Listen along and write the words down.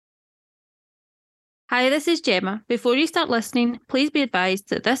Hi, this is Gemma. Before you start listening, please be advised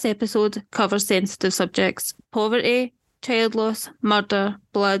that this episode covers sensitive subjects: poverty, child loss, murder,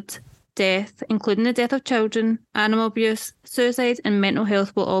 blood, death, including the death of children, animal abuse, suicide, and mental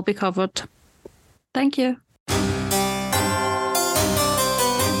health will all be covered. Thank you.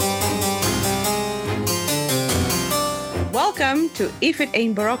 Welcome to If It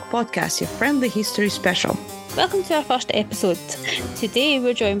Ain't Baroque podcast, your friendly history special. Welcome to our first episode. Today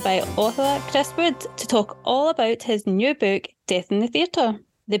we're joined by author Chris Wood to talk all about his new book, Death in the Theatre.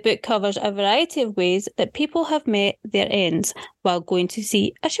 The book covers a variety of ways that people have met their ends while going to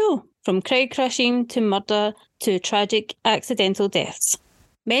see a show, from crowd crushing to murder to tragic accidental deaths.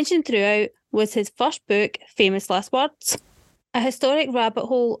 Mentioned throughout was his first book, Famous Last Words, a historic rabbit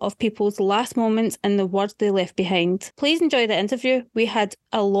hole of people's last moments and the words they left behind. Please enjoy the interview. We had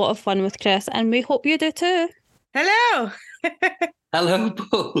a lot of fun with Chris and we hope you do too. Hello. Hello,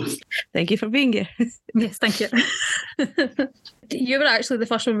 both. Thank you for being here. Yes, thank you. You were actually the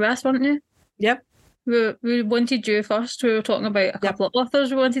first one we asked, weren't you? Yep. We wanted you first. We were talking about a couple of authors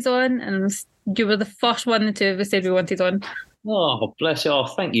we wanted on, and you were the first one the two of us said we wanted on. Oh, bless you. Oh,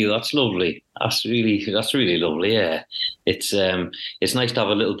 thank you. That's lovely. That's really lovely. Yeah, it's nice to have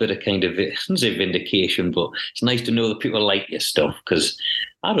a little bit of kind of, I shouldn't say vindication, but it's nice to know that people like your stuff, because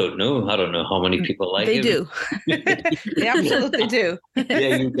I don't know how many people like it. They do. They absolutely do.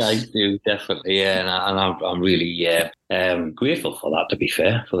 Yeah, you guys do, definitely. Yeah, and I'm really grateful for that. To be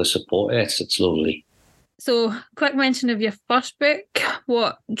fair, for the support, it's lovely. So, quick mention of your first book.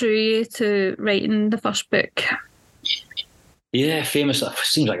 What drew you to writing the first book? Yeah, famous. It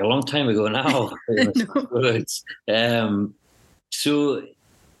seems like a long time ago now. Famous words. So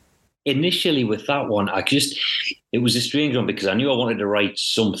initially with that one, it was a strange one because I knew I wanted to write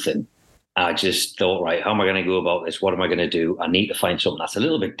something. I just thought, right, how am I going to go about this? What am I going to do? I need to find something that's a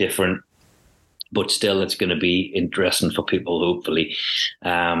little bit different, but still it's going to be interesting for people, hopefully.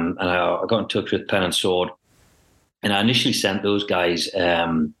 And I got in touch with Pen and Sword, and I initially sent those guys,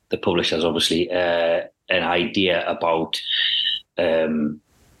 the publishers, obviously, an idea about.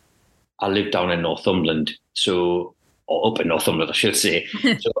 I live down in Northumberland, or up in Northumberland, I should say.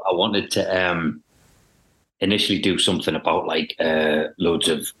 So I wanted to initially do something about like loads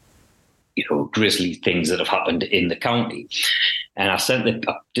of, grisly things that have happened in the county. And I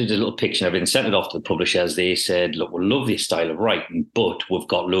did a little picture and everything, sent it off to the publishers. They said, look, we love your style of writing, but we've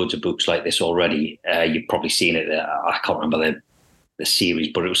got loads of books like this already. You've probably seen it. I can't remember the series,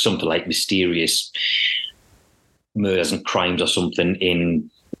 but it was something like Mysterious Murders and Crimes or something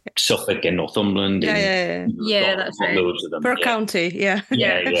in Suffolk and Northumberland. Yeah, that's right. Loads of them. Per county, yeah.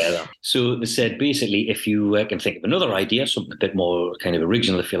 Yeah. So they said, basically, if you can think of another idea, something a bit more kind of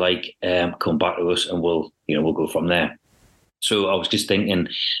original, if you like, come back to us and we'll go from there. So I was just thinking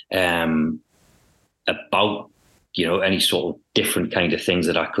about, any sort of different kind of things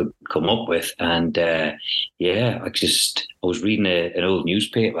that I could come up with. And I was reading an old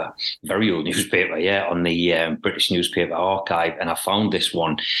newspaper, very old newspaper, on the British Newspaper Archive. And I found this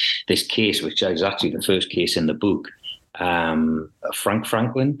case, which is actually the first case in the book, Frank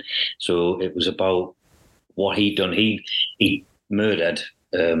Franklin. So it was about what he'd done. He murdered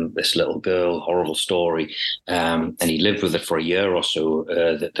this little girl, horrible story. And he lived with it for a year or so.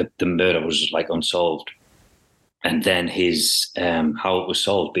 The murder was like unsolved. And then how it was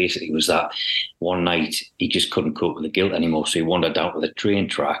solved basically was that one night he just couldn't cope with the guilt anymore. So he wandered down to the train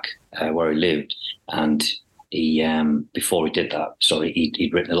track where he lived. And he, before he did that,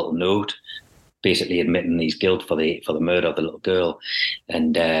 he'd written a little note basically admitting his guilt for the murder of the little girl.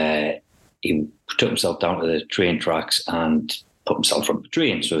 And he took himself down to the train tracks and put himself from the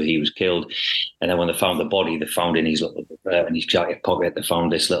train. So he was killed. And then when they found the body, they found in his jacket pocket, they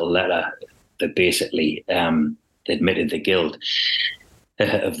found this little letter that basically admitted the guilt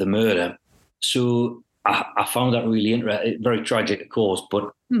of the murder. So I found that really interesting, very tragic, of course,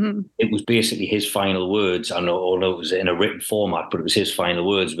 but It was basically his final words. Although it was in a written format, but it was his final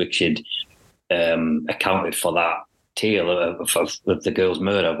words which had accounted for that tale of the girl's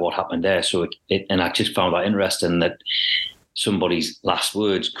murder, of what happened there. So and I just found that interesting that somebody's last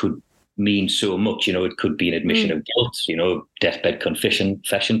words could mean so much. It could be an admission of guilt, deathbed confession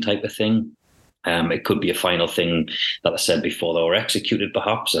type of thing. It could be a final thing that I said before they were executed,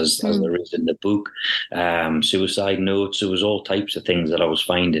 perhaps, as there is in the book. Suicide notes. It was all types of things that I was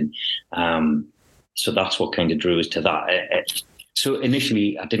finding. So that's what kind of drew us to that. So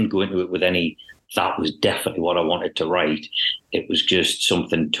initially, I didn't go into it with any, that was definitely what I wanted to write. It was just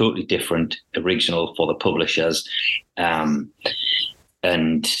something totally different, original for the publishers. And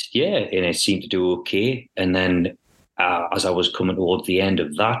it seemed to do okay. And then as I was coming towards the end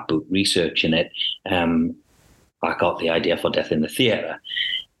of that book, researching it, I got the idea for Death in the Theatre.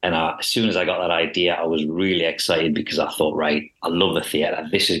 And as soon as I got that idea, I was really excited because I thought, right, I love the theatre.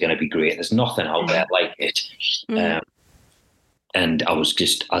 This is going to be great. There's nothing out there like it. And I was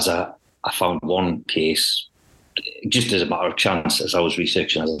just, I found one case, just as a matter of chance, as I was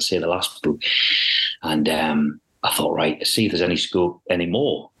researching, as I say, the last book. And I thought, right, see if there's any scope, any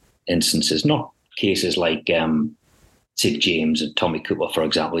more instances, not cases like Sid James and Tommy Cooper, for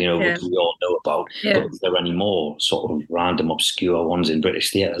example, which we all know about. But is there any more sort of random, obscure ones in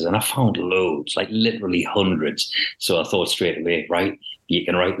British theatres? And I found loads, like literally hundreds. So I thought straight away, right, you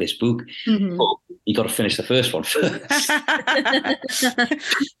can write this book, but you got to finish the first one first.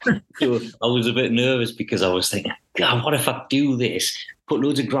 So I was a bit nervous because I was thinking, God, what if I do this, put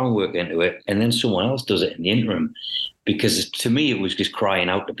loads of groundwork into it, and then someone else does it in the interim? Because to me, it was just crying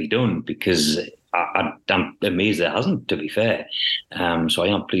out to be done, because I'm amazed it hasn't, to be fair. So I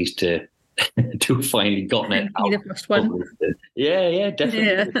am pleased to have finally gotten it out. The first one. Yeah,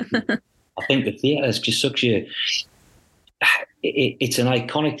 definitely. Yeah. I think the theatre is just such a... It's an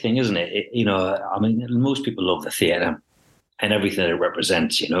iconic thing, isn't it? I mean, most people love the theatre and everything it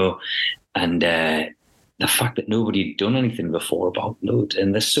represents, and the fact that nobody had done anything before about loads,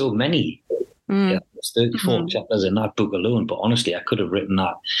 and there's so many. Yeah, there's 34 chapters in that book alone, but honestly, I could have written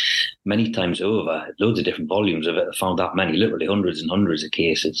that many times over, loads of different volumes of it. I found that many, literally hundreds and hundreds of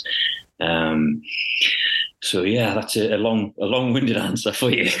cases. So yeah, that's a long-winded answer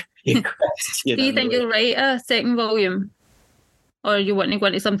for you. Do you think you'll write a second volume? Or are you wanting to go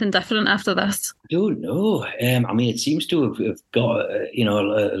into something different after this? I don't know. I mean, it seems to have got a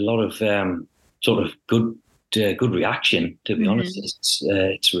lot of sort of good reaction, to be honest.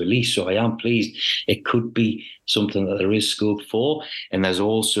 It's released, so I am pleased. It could be something that there is scope for, and there's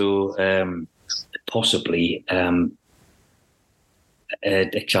also possibly a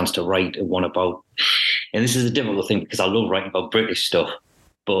chance to write one about. And this is a difficult thing because I love writing about British stuff,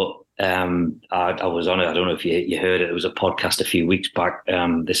 but I was on it. I don't know if you heard it. There was a podcast a few weeks back,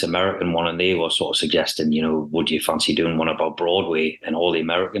 this American one, and they were sort of suggesting, would you fancy doing one about Broadway and all the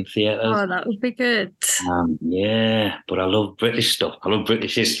American theatres? Oh, that would be good. Yeah, but I love British stuff. I love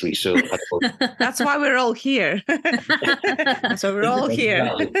British history, so that's why we're all here. So we're all here.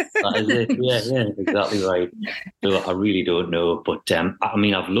 That is it. Yeah, exactly right. So I really don't know, but I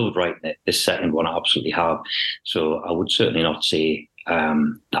mean, I've loved writing it. This second one, I absolutely have. So I would certainly not say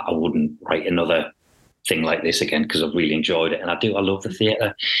that I wouldn't write another thing like this again, because I've really enjoyed it, and I love the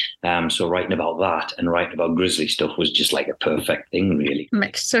theatre. So writing about that and writing about grisly stuff was just like a perfect thing, really.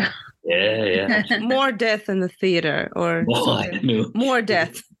 Mixture. Yeah. More death in the theatre, or more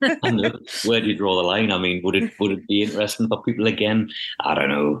death. I know. Where do you draw the line? I mean, would it be interesting for people again? I don't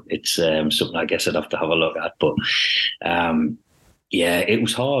know. It's something I guess I'd have to have a look at, but. Yeah, it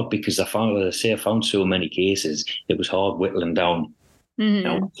was hard because I found so many cases. It was hard whittling down which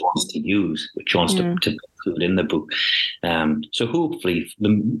ones to use, which ones to include in the book. So hopefully,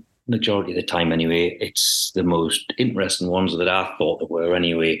 the majority of the time anyway, it's the most interesting ones that I thought there were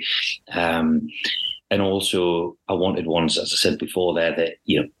anyway. And also, I wanted ones, as I said before there, that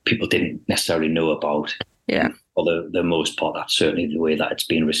people didn't necessarily know about. Yeah. For the most part, that's certainly the way that it's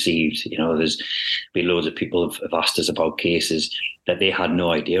been received. There's been loads of people have asked us about cases that they had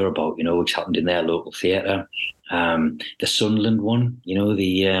no idea about, which happened in their local theatre. The Sunderland one, the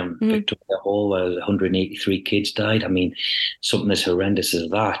Victoria Hall, where 183 kids died. I mean, something as horrendous as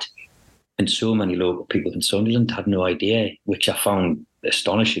that. And so many local people in Sunderland had no idea, which I found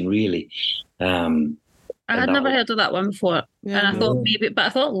astonishing, really. I had never heard of that one before, and I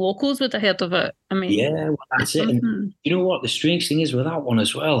thought locals would have heard of it. I mean, yeah, well, that's it. And you know what? The strange thing is with that one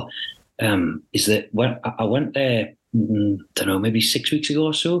as well, is that when I went there, don't know, maybe 6 weeks ago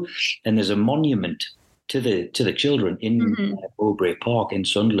or so, and there's a monument to the children in Mowbray Park in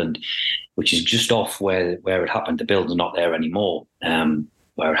Sunderland, which is just off where it happened. The building's not there anymore,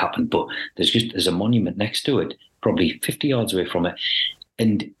 where it happened, but there's a monument next to it, probably 50 yards away from it,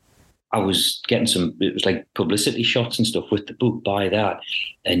 and I was getting it was like publicity shots and stuff with the book by that.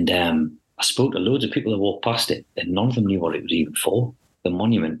 And I spoke to loads of people that walked past it, and none of them knew what it was even for, the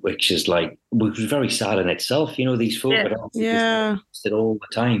monument, which was very sad in itself. These photographs existed all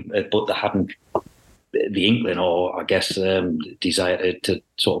the time, but they hadn't the inkling or, I guess, desire to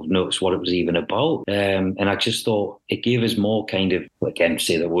sort of notice what it was even about. And I just thought it gave us more kind of, again,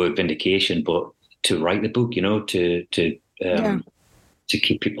 say the word vindication, but to write the book, to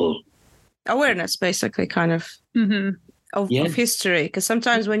keep people... awareness, basically, kind of of history, because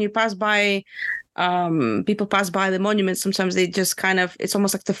sometimes when you pass by people pass by the monument, sometimes they just kind of, it's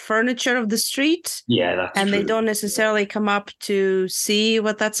almost like the furniture of the street. Yeah, that's and true. They don't necessarily come up to see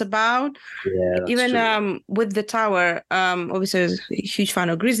what that's about. Yeah, that's Even true. with the tower, obviously I was a huge fan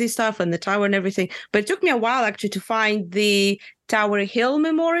of Grizzly stuff and the tower and everything, but it took me a while actually to find the Tower Hill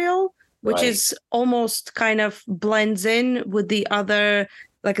Memorial, which is almost kind of blends in with the other,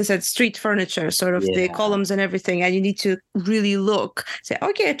 like I said, street furniture, sort of the columns and everything. And you need to really look, say,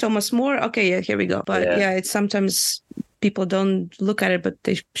 okay, Thomas More. Okay, yeah, here we go. But it's sometimes people don't look at it, but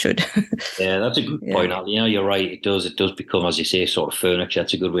they should. Yeah, that's a good point. You know, you're right. It does become, as you say, sort of furniture.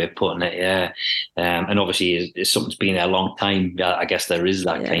 That's a good way of putting it. Yeah. And obviously, if something's been there a long time, I guess there is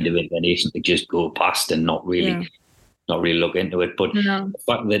that kind of inclination to just go past and not really look into it. But the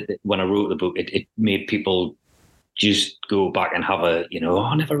fact that when I wrote the book, it made people just go back and have a,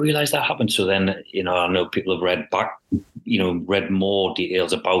 I never realized that happened. So then, I know people have read more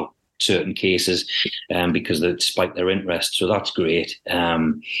details about certain cases because they spiked their interest. So that's great.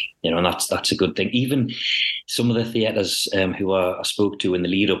 And that's a good thing. Even some of the theatres who I spoke to in the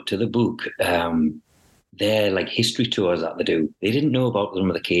lead up to the book, they're like history tours that they do. They didn't know about some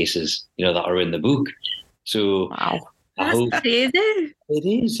of the cases, that are in the book. So wow. That's crazy.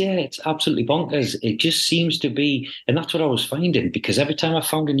 It is, yeah. It's absolutely bonkers. It just seems to be, and that's what I was finding, because every time I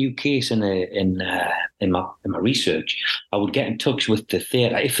found a new case in my research, I would get in touch with the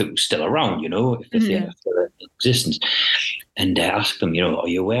theatre if it was still around, if the theatre was still in existence, and ask them, are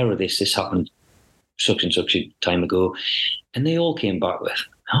you aware of this? This happened such and such a time ago, and they all came back with,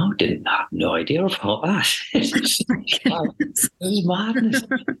 I didn't have no idea about that. It was madness.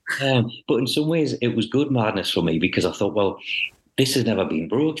 But in some ways, it was good madness for me because I thought, well, this has never been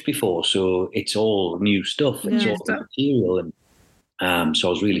broached before, so it's all new stuff. It's all material, and so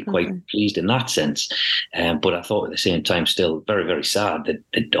I was really quite pleased in that sense. But I thought at the same time, still very, very sad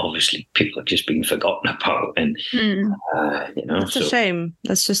that obviously people have just been forgotten about, and that's a shame.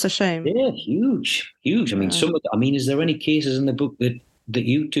 That's just a shame. Yeah, huge. I mean, is there any cases in the book that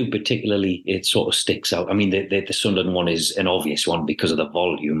you two particularly, it sort of sticks out? I mean, the Sunderland one is an obvious one because of the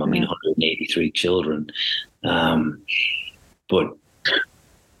volume. I mean, 183 children. But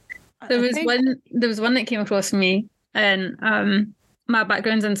there was one that came across me, and my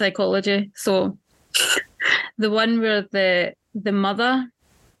background's in psychology, so the one where the mother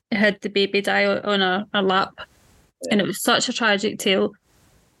had the baby die on her lap, and it was such a tragic tale.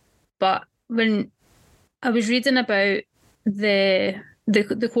 But when I was reading about the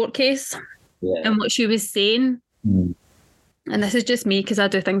court case and what she was saying, and this is just me because I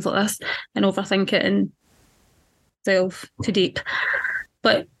do things like this and overthink it and delve too deep,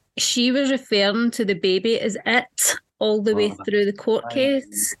 but she was referring to the baby as it all the way through the court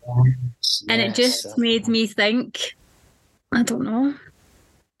case, and it just made me think, I don't know.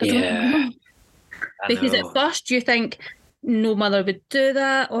 Because at first you think no mother would do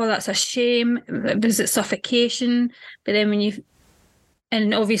that, oh, that's a shame, was it suffocation? But then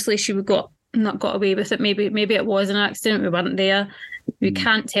and obviously she not got away with it. Maybe it was an accident, we weren't there. We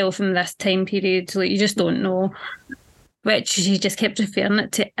can't tell from this time period, like you just don't know. But she just kept referring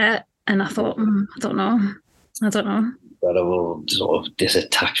it to it, and I thought, I don't know. Incredible sort of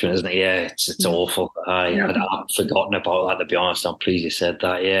disattachment, isn't it? Yeah, it's awful. I'd forgotten about that, to be honest. I'm pleased you said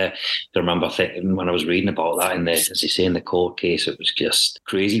that. Yeah, I remember thinking when I was reading about that as you say, in the court case, it was just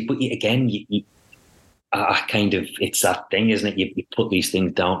crazy. But again, it's that thing, isn't it? You put these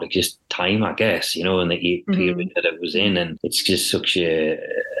things down to just time, I guess, and the period that it was in, and it's just such a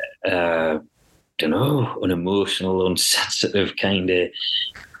an emotional, unsensitive kind of.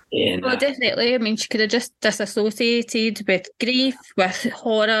 Well, definitely. I mean, she could have just disassociated with grief, with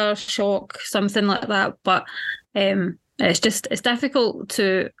horror, shock, something like that. But it's difficult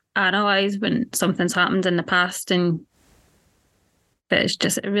to analyse when something's happened in the past, but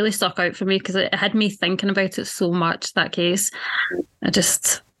it really stuck out for me because it had me thinking about it so much, that case. I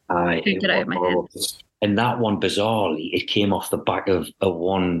just couldn't get it out of my head. And that one, bizarrely, it came off the back of a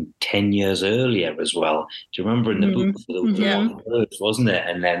one 10 years earlier as well. Do you remember in the book, the birds, wasn't it?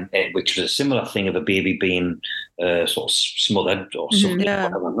 And then, which was a similar thing of a baby being sort of smothered or something,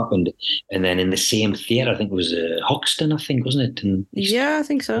 whatever happened. And then in the same theatre, I think it was Hoxton, wasn't it? I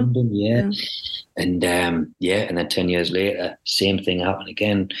think so. London, yeah. And and then 10 years later, same thing happened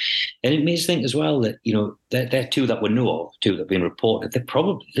again. And it makes me think as well that, they're two that we know of, two that have been reported.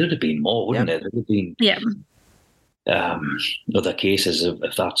 There'd have been more, wouldn't there? There'd have been other cases of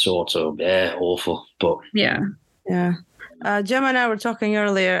that sort. So, awful. But yeah. Gemma and I were talking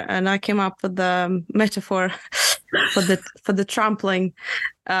earlier, and I came up with the metaphor for the trampling,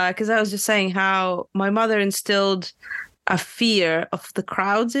 because I was just saying how my mother instilled a fear of the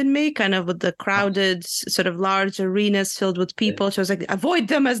crowds in me, kind of with the crowded sort of large arenas filled with people. So I was like, avoid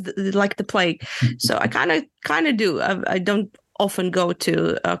them as like the plague. So I kind of do. I don't often go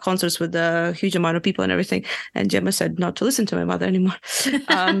to concerts with a huge amount of people and everything. And Gemma said not to listen to my mother anymore.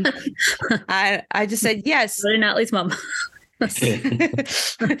 I just said yes. Very Natalie's mum.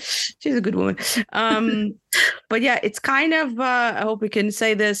 She's a good woman. But yeah, it's kind of, I hope we can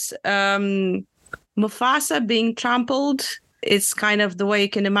say this, Mufasa being trampled. It's kind of the way you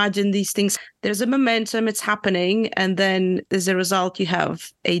can imagine these things. There's a momentum, it's happening, and then as a result, you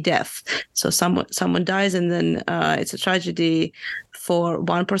have a death. So someone dies, and then it's a tragedy for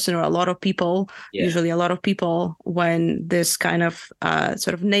one person or a lot of people, usually a lot of people, when this kind of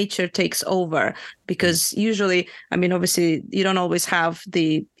sort of nature takes over. Because usually, I mean, obviously, you don't always have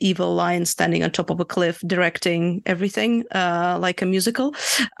the evil lion standing on top of a cliff directing everything like a musical.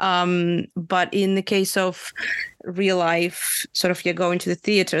 But in the case of real life, sort of you're going to the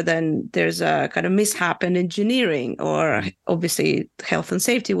theater, then there's a kind of mishap in engineering, or obviously health and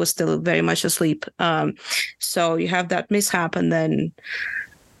safety was still very much asleep. So you have that mishap, and then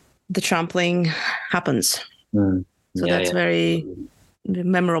the trampling happens. So that's very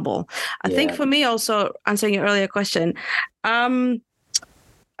memorable. I think for me, also answering your earlier question,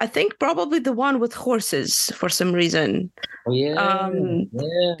 I think probably the one with horses for some reason.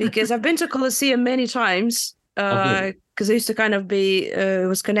 Because I've been to Colosseum many times. Because I used to kind of be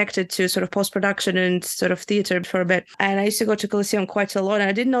was connected to sort of post-production and sort of theater for a bit, and I used to go to Colosseum quite a lot, and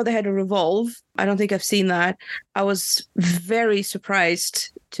I didn't know they had a Revolve. I don't think I've seen that. I was very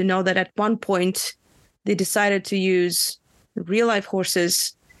surprised to know that at one point they decided to use real life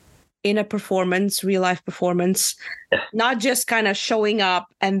horses in a performance, real life performance, not just kind of showing up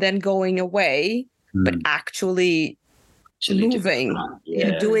and then going away, but actually moving,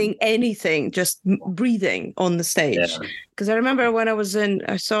 doing anything, just breathing on the stage. Because I remember when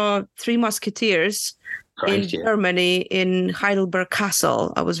I saw Three Musketeers in Germany, in Heidelberg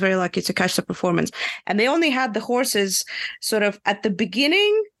Castle. I was very lucky to catch the performance. And they only had the horses sort of at the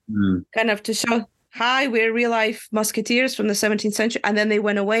beginning, kind of to show, hi, we're real life musketeers from the 17th century. And then they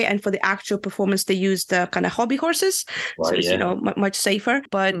went away. And for the actual performance, they used the kind of hobby horses. So it's, much safer.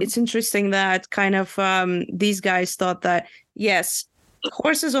 But it's interesting that kind of these guys thought that, yes,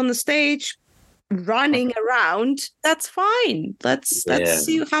 horses on the stage, running around, that's fine. Let's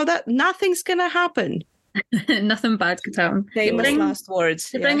see how nothing's going to happen. Nothing bad could happen. Famous last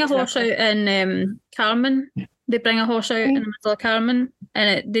words. They bring a horse out in Carmen. They bring a horse out in the middle of Carmen,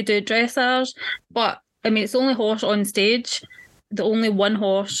 and they do dressage. But I mean, it's the only horse on stage. The only one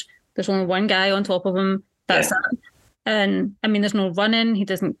horse. There's only one guy on top of him. That's it. And I mean, there's no running. He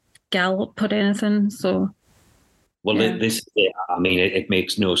doesn't gallop or anything. So. Well, this, I mean, it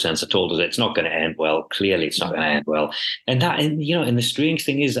makes no sense at all, does it? It's not going to end well. Clearly, it's not going to end well. And the strange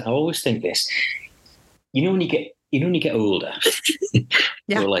thing is, I always think this. When you get older,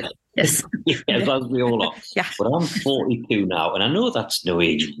 you're like, yes, as we all are. But I'm 42 now, and I know that's no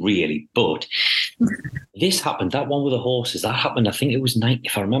age really, but this happened. That one with the horses, that happened. I think it was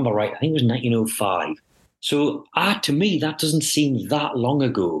if I remember right, I think it was 1905. So, to me, that doesn't seem that long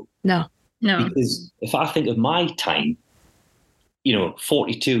ago. No. Because if I think of my time,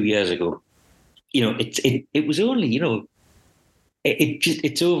 42 years ago, it was only, it's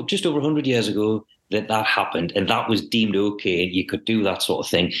just over 100 years ago that happened, and that was deemed okay. You could do that sort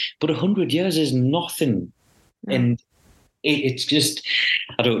of thing. But 100 years is nothing. No. And it's just,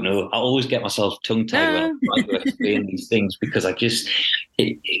 I don't know. I always get myself tongue-tied when I try to explain these things, because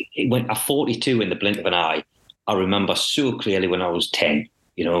it went at 42 in the blink of an eye. I remember so clearly when I was 10,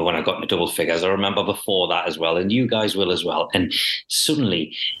 when I got into double figures. I remember before that as well, and you guys will as well. And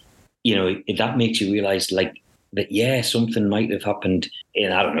suddenly, that makes you realize, that, something might have happened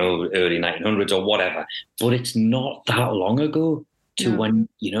in, I don't know, early 1900s or whatever, but it's not that long ago to when,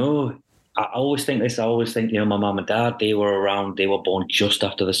 I always think this. I always think, my mum and dad, they were born just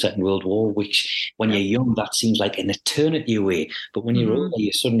after the Second World War, which when you're young, that seems like an eternity away. But when you're older,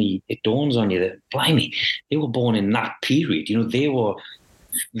 it dawns on you that, blimey, they were born in that period. They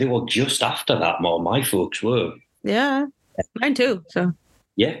were just after that. More, my folks were. Yeah, mine too. So.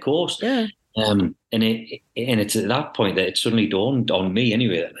 Yeah, of course. Yeah. And it's at that point that it suddenly dawned on me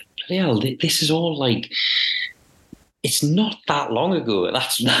anyway, that, bloody hell, this is all it's not that long ago. I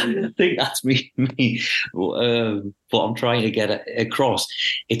think that's me. What I'm trying to get across.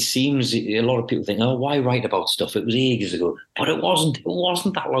 It seems a lot of people think, oh, why write about stuff? It was ages ago, but it wasn't. It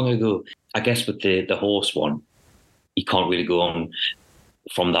wasn't that long ago. I guess with the horse one, you can't really go on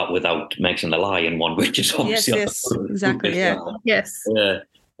from that without mentioning the lion one, which is obviously yes, exactly,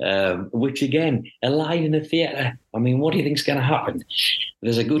 which again, a line in a theatre. I mean, what do you think's going to happen?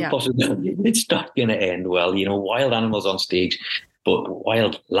 There's a good possibility it's not going to end well. Wild animals on stage, but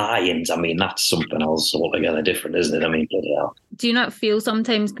wild lions. I mean, that's something else altogether different, isn't it? I mean, bloody hell. Do you not feel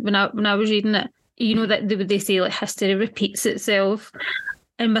sometimes when I was reading it, that they say like history repeats itself,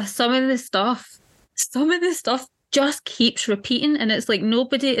 and with some of the stuff just keeps repeating, and it's like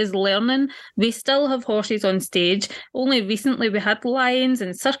nobody is learning. We still have horses on stage. Only recently we had lions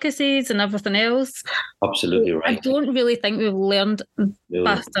and circuses and everything else. Absolutely right. I don't really think we've learned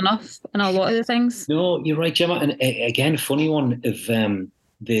fast enough in a lot of the things. No, you're right, Gemma. And again, funny one of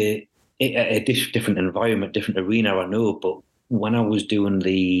a different environment, different arena, I know, but when I was doing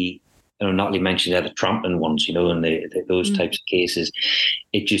Natalie mentioned the trampling ones, and those types of cases,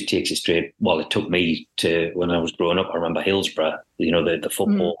 it just takes it straight. Well, it took me to when I was growing up. I remember Hillsborough, the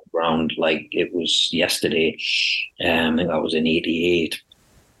football ground, like it was yesterday. I think that was in '88,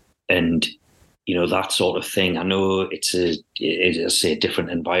 and that sort of thing. I know it's a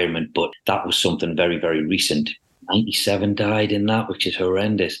different environment, but that was something very, very recent. 97 died in that, which is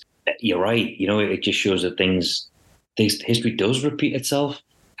horrendous. You're right. It just shows that history does repeat itself.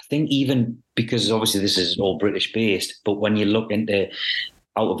 I think even because obviously this is all British based, but when you look into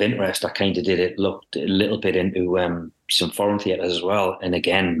out of interest, I kind of looked a little bit into some foreign theatres as well. And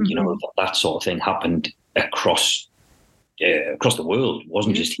again, that sort of thing happened across the world. It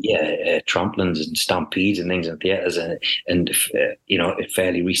wasn't just here, tramplings and stampedes and things in theatres and at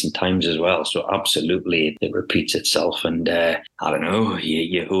fairly recent times as well. So absolutely it repeats itself. And I don't know,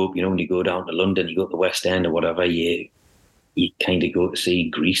 you hope, when you go down to London, you go to the West End or whatever, you kind of go to see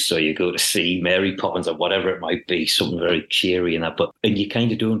Grease or you go to see Mary Poppins or whatever it might be, something very cheery in that. And you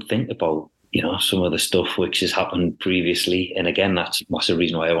kind of don't think about, some of the stuff which has happened previously. And again, that's the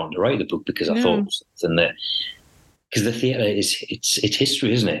reason why I wanted to write the book, because I thought it was something that, because the theatre it's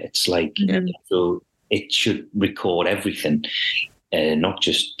history, isn't it? It's like, so it should record everything. Not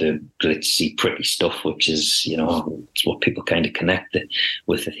just the glitzy, pretty stuff, which is, it's what people kind of connect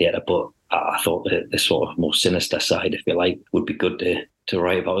with the theatre. But I thought the sort of more sinister side, if you like, would be good to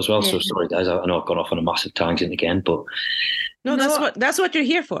write about as well. Yeah. So sorry, guys, I know I've gone off on a massive tangent again, but no, that's what you're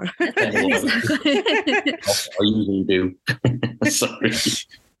here for. I usually do. Sorry.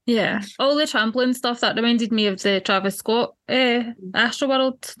 Yeah, all the trampling stuff, that reminded me of the Travis Scott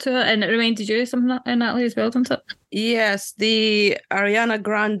Astroworld tour, and it reminded you of something, Natalie, as well, didn't it? Yes, the Ariana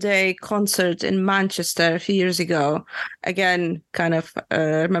Grande concert in Manchester a few years ago. Again, kind of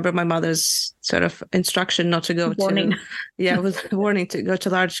remember my mother's sort of instruction not to go warning. With warning to go to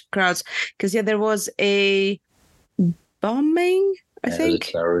large crowds, because there was a bombing. I think it was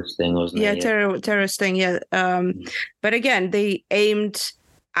a terrorist thing, wasn't it? Yeah, terrorist thing. Yeah, but again, they aimed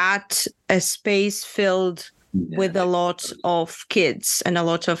at a space filled with a lot of kids and a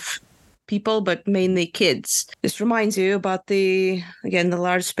lot of people, but mainly kids. This reminds you about the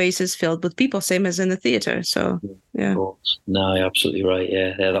large spaces filled with people, same as in the theatre. So, yeah. No, you're absolutely right.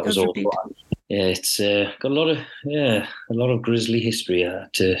 Yeah, that was all. Yeah, it's got a lot of grisly history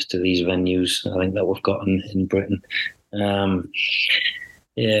to these venues, I think, that we've got in Britain. The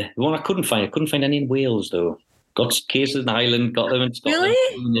one I couldn't find any in Wales, though. Got cases in Ireland, got them in Scotland.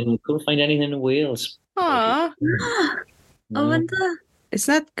 Really? Couldn't find anything in Wales. Aww. I wonder. It's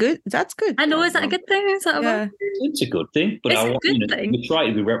not good. That's good. I know. Is that a good thing? Is that It's a good thing. But it's a good thing. We try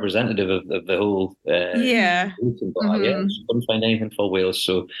to be representative of the whole. But couldn't find anything for Wales.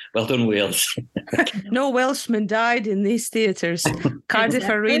 So well done, Wales. No Welshmen died in these theatres. Cardiff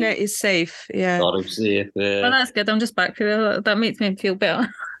Arena is safe. Yeah. Cardiff safe. Well, that's good. I'm just back to that. That makes me feel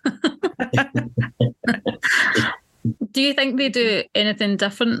better. Do you think they do anything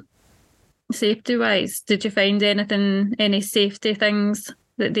different safety-wise? Did you find any safety things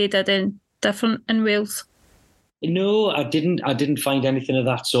that they did different in Wales? No, I didn't find anything of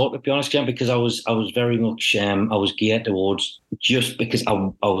that sort, to be honest, Jen, because I was very much I was geared towards, just because I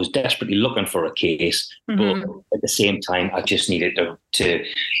was desperately looking for a case, but at the same time I just needed to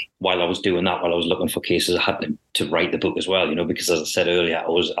while I was doing that, while I was looking for cases, I had to write the book as well, because as I said earlier, I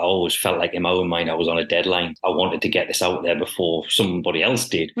always felt like in my own mind I was on a deadline. I wanted to get this out there before somebody else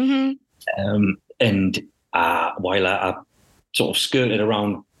did. And while I sort of skirted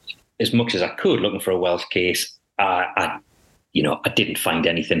around as much as I could looking for a Welsh case, I didn't find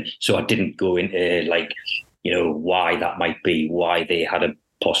anything. So I didn't go into why that might be, why they had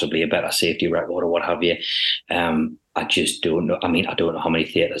possibly a better safety record or what have you. I just don't know. I mean, I don't know how many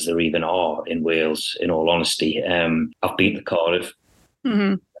theatres there even are in Wales, in all honesty. I've been to Cardiff.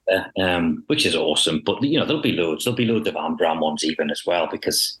 which is awesome. But there'll be loads. There'll be loads of Ambram ones even as well,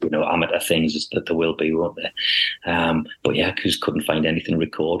 because amateur things that there will be, won't there? But yeah, because couldn't find anything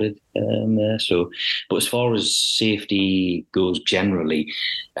recorded. But as far as safety goes generally,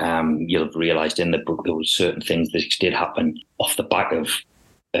 you'll have realised in the book there were certain things that did happen off the back of.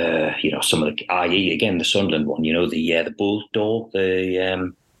 Some of the, i.e. again the Sunderland one, the bolt door,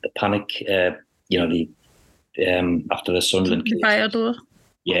 the panic, after the Sunderland the fire door.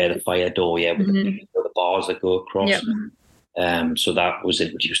 Yeah, the fire door, with the bars that go across. Yep. So that was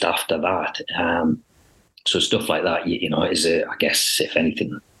introduced after that. So stuff like that, is I guess if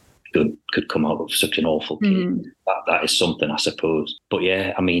anything good could come out of such an awful case, that is something, I suppose. But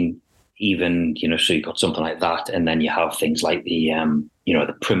yeah, I mean, even so you've got something like that, and then you have things like the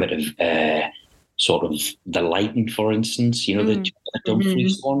the primitive sort of the lighting, for instance. The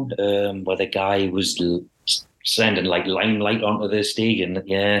Dumfries one, where the guy was sending like limelight onto the stage, and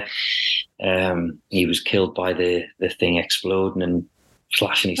he was killed by the thing exploding and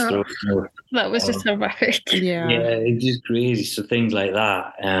slashing his throat. That was just horrific. Yeah, it's just crazy. So things like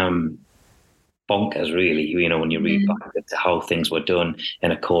that. Bonkers, really. When you read back into how things were done,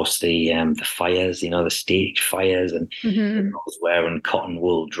 and of course the fires, the stage fires, and I was wearing cotton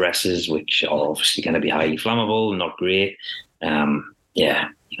wool dresses, which are obviously going to be highly flammable, not great. You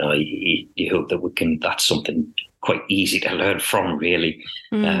hope that that's something quite easy to learn from, really.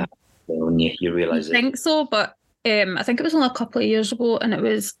 When you realise it. I think so, but I think it was only a couple of years ago, and it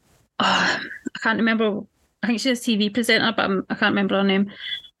was I can't remember. I think she's a TV presenter, but I can't remember her name.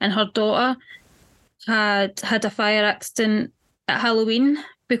 And her daughter had a fire accident at Halloween,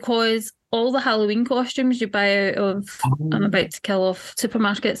 because all the Halloween costumes you buy out of, I'm about to kill off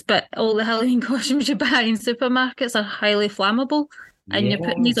supermarkets, but all the Halloween costumes you buy in supermarkets are highly flammable, and you're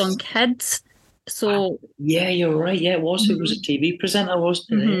putting these on kids. So yeah, you're right. Yeah, it was. It was a TV presenter,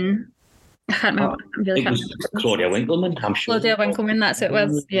 wasn't it? I can't remember. It was Claudia Winkleman, I'm sure. Claudia Winkleman, that's it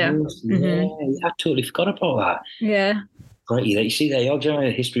was. Yeah. Yeah, I totally forgot about that. Yeah. Right, you see there, you're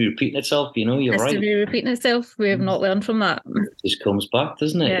history repeating itself, you're right. History repeating itself, we have not learned from that. It just comes back,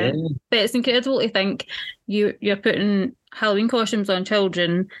 doesn't it? Yeah. But it's incredible to think you're putting Halloween costumes on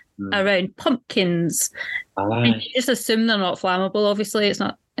children around pumpkins. And you just assume they're not flammable, obviously. It's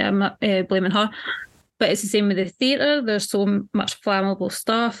not, I'm not blaming her. But it's the same with the theatre. There's so much flammable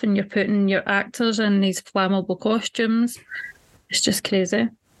stuff, and you're putting your actors in these flammable costumes. It's just crazy.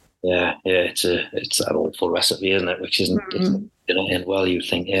 Yeah, it's that awful recipe, isn't it? Which isn't, and well, you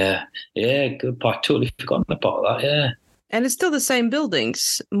think, good part. Totally forgotten about that. And it's still the same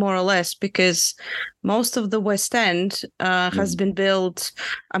buildings, more or less, because most of the West End has been built.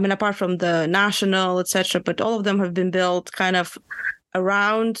 I mean, apart from the National, etc., but all of them have been built kind of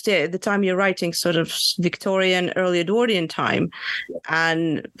around the time you're writing, sort of Victorian, early Edwardian time.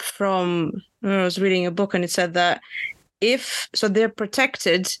 And I was reading a book, and it said that they're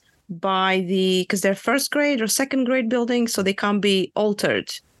protected because they're first grade or second grade buildings, so they can't be altered.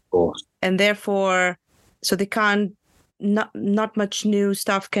 Of course. And therefore, so they can't, not much new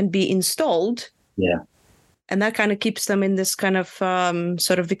stuff can be installed. Yeah. And that kind of keeps them in this kind of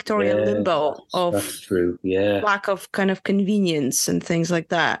sort of Victorian limbo of that's true. Yeah. lack of kind of convenience and things like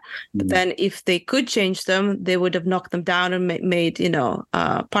that. But then if they could change them, they would have knocked them down and made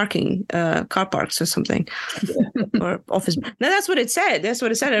parking, car parks or something. Or office. No, that's what it said. I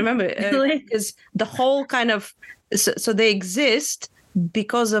remember. Because the whole kind of, so they exist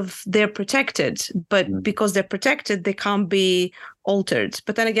because they're protected, but because they're protected, they can't be altered.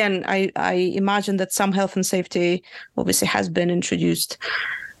 But then again, I imagine that some health and safety obviously has been introduced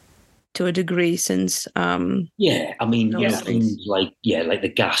to a degree since. I mean, things like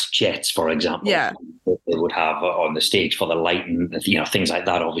the gas jets, for example, that they would have on the stage for the lighting, things like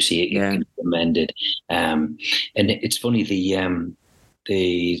that. Obviously, it can be amended. And it's funny, the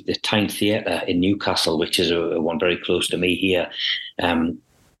Tyne Theatre in Newcastle, which is a one very close to me here.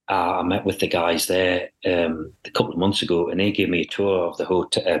 I met with the guys there a couple of months ago, and they gave me a tour of the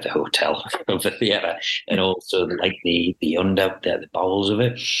hotel of the theatre, and also the bowels of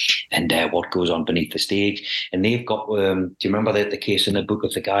it, and what goes on beneath the stage. And they've got. Do you remember the case in the book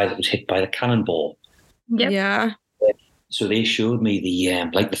of the guy that was hit by the cannonball? Yep. Yeah. So they showed me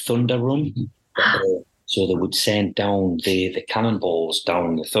the Thunder Run. So they would send down the cannonballs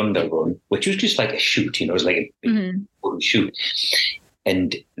down the Thunder Run, which was just like a shoot, it was like a big shoot.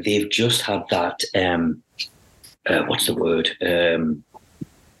 And they've just had that, what's the word? I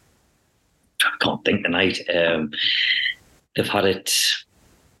can't think tonight. They've had it...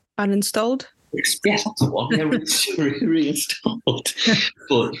 Uninstalled? Yes, that's the one. Yeah, reinstalled.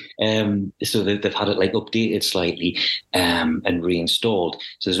 But so they've had it like updated slightly and reinstalled.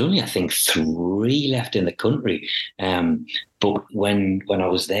 So there's only, I think, 3 left in the country. But when I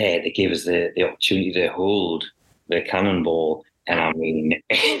was there, they gave us the opportunity to hold the Cannonball. And I mean,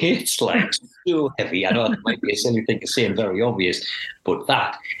 it's like so heavy. I know that might be a silly thing to say and very obvious, but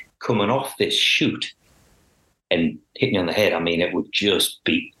that coming off this chute and hitting you on the head, I mean, it would just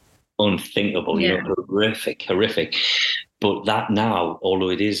be unthinkable, horrific. But that now,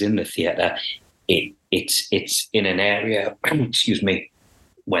 although it is in the theatre, it's in an area, excuse me,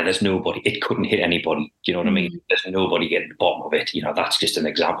 where there's nobody. It couldn't hit anybody. Do you know what I mean? There's nobody getting the bottom of it. That's just an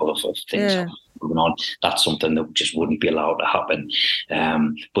example of things moving on. That's something that just wouldn't be allowed to happen.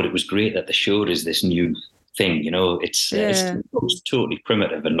 But it was great that they showed us this new thing. It looks totally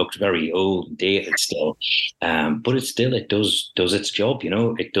primitive and looks very old and dated still. But it does its job.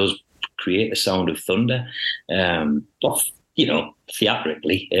 It does create the sound of thunder.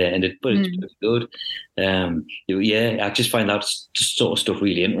 Theatrically, but it's pretty good. I just find that sort of stuff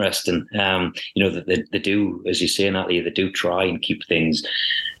really interesting. That they do, as you say, Natalie, they do try and keep things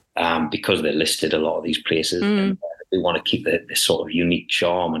because they're listed a lot of these places. And they want to keep the sort of unique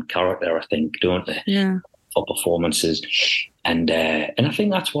charm and character, I think, don't they? Yeah. For performances. And I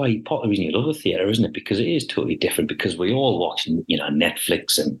think that's why part of the reason you love the theatre, isn't it? Because it is totally different. Because we all watch,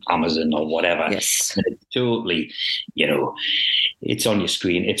 Netflix and Amazon or whatever. Yes. And it's totally, it's on your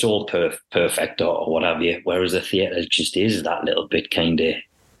screen. It's all perfect or whatever. Whereas the theatre just is that little bit kind of.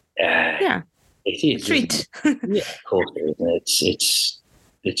 It is. Treat. Yeah, of course it is.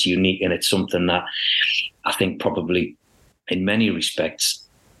 It's unique, and it's something that I think probably, in many respects,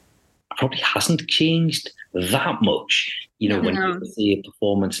 probably hasn't changed that much. When you see a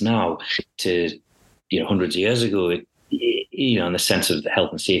performance now to, hundreds of years ago, in the sense of the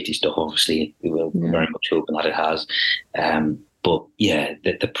health and safety stuff, obviously, we will very much hoping that it has. But yeah,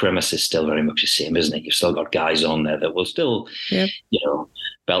 the premise is still very much the same, isn't it? You've still got guys on there that will still,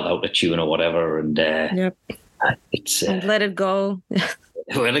 belt out a tune or whatever, and it's and let it go.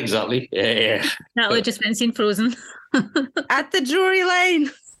 Well, exactly. Yeah. Natalie just went seen Frozen at the Drury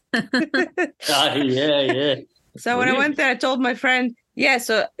Lane. Yeah. So when I went there, I told my friend,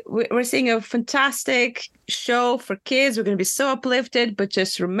 so we're seeing a fantastic show for kids. We're going to be so uplifted, but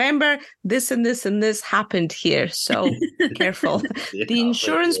just remember this and this and this happened here. So careful. The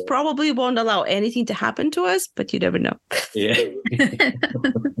insurance probably won't allow anything to happen to us, but you never know. Yeah.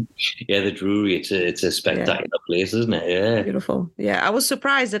 The Drury, it's a spectacular place, isn't it? Yeah. Beautiful. Yeah. I was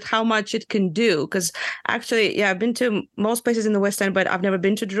surprised at how much it can do, because actually, I've been to most places in the West End, but I've never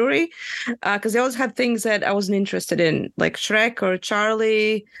been to Drury because they always had things that I wasn't interested in, like Shrek or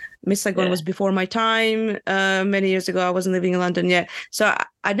Charlie. Miss Saigon was before my time. Many years ago, I wasn't living in London yet. So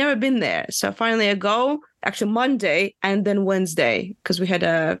I'd never been there. So finally I go, actually Monday and then Wednesday, because we had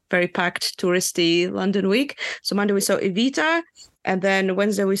a very packed touristy London week. So Monday we saw Evita, and then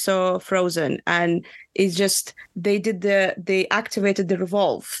Wednesday we saw Frozen. And it's just, they activated the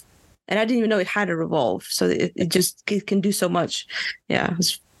Revolve. And I didn't even know it had a Revolve. So it can do so much. Yeah, I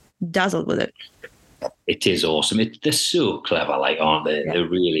was dazzled with it. It is awesome. They're so clever, aren't they? Yeah. They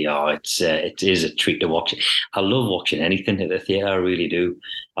really are. It is a treat to watch. I love watching anything at the theatre. I really do.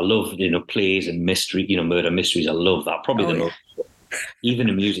 I love plays and mystery, murder mysteries. I love that. Probably the most. Even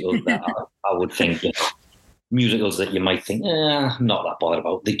the musicals that I would think, musicals that you might think, I'm not that bothered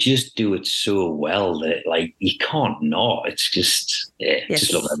about. They just do it so well that you can't not. It's just,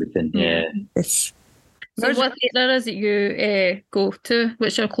 just love everything. Yeah. Yes. So what theatre is it you go to?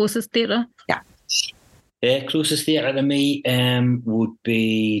 What's your closest theatre? Yeah. Closest theatre to me would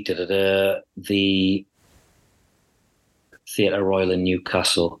be the Theatre Royal in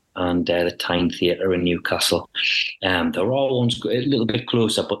Newcastle and the Tyne Theatre in Newcastle. They're all ones a little bit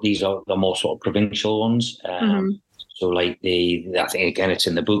closer, but these are the more sort of provincial ones. So I think again it's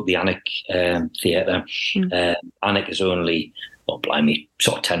in the book, the Alnwick Theatre. Alnwick is only,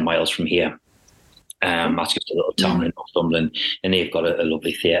 sort of 10 miles from here. That's just a little town in Northumberland, and they've got a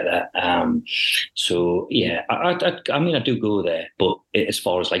lovely theatre. So yeah, I do go there, but as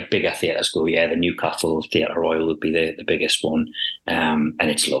far as bigger theatres go, the Newcastle Theatre Royal would be the biggest one, and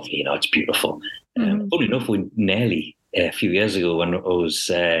it's lovely. It's beautiful. Funny enough, we nearly a few years ago when I was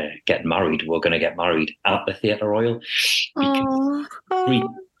getting married, we were going to get married at the Theatre Royal.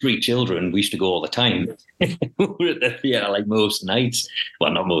 Three children, we used to go all the time. We were at the theatre most nights.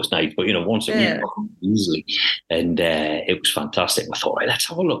 Well, not most nights, but once a week easily. And it was fantastic. I thought, let's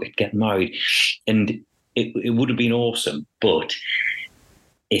have a look at getting married. And it would have been awesome, but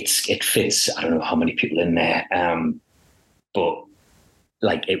it fits, I don't know how many people in there. But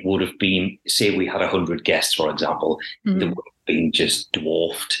like it would have been, say we had 100 guests, for example, they would have been just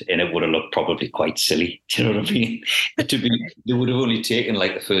dwarfed and it would have looked probably quite silly. Do you know what I mean? They would have only taken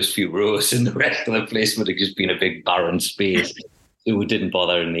like the first few rows and the rest of the place would have just been a big barren space. So we didn't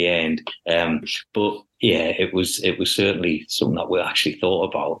bother in the end. But yeah, it was certainly something that we actually thought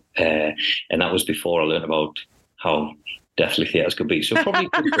about. And that was before I learned about how deathly theatres could be. So probably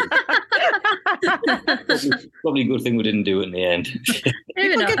probably a good thing we didn't do it in the end.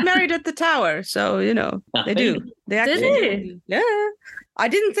 People get married at the Tower, so they do. They actually do. Yeah. I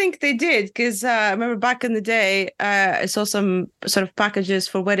didn't think they did because I remember back in the day, I saw some sort of packages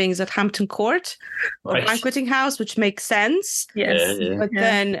for weddings at Hampton Court or banqueting house, which makes sense. Yes. But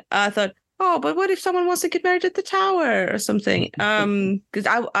then I thought, oh, but what if someone wants to get married at the Tower or something? Because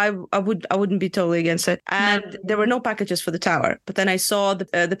I wouldn't be totally against it. And there were no packages for the Tower. But then I saw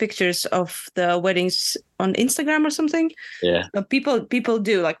the pictures of the weddings on Instagram or something. Yeah. So people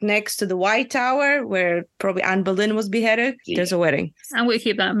do, like next to the White Tower, where probably Anne Boleyn was beheaded. Yeah. There's a wedding. I'm going to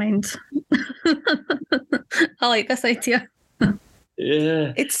keep that in mind. I like this idea.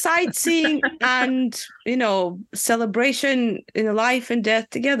 Yeah, it's sightseeing and celebration in life and death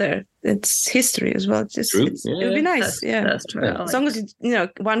together. It's history as well. It would be nice. That's true. Yeah. As long as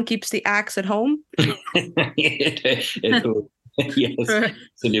one keeps the axe at home. Yes. So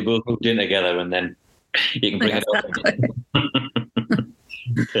you both moved in together, and then you can bring it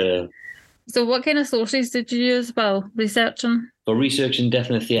up. So what kind of sources did you use while researching? For researching Death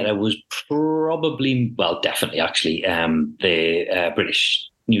in the Theatre was definitely actually the British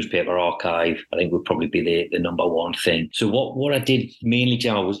Newspaper Archive. I think would probably be the number one thing. So what I did mainly,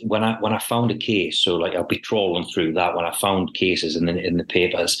 Gemma, was when I found a case. So like I'll be trawling through that when I found cases in the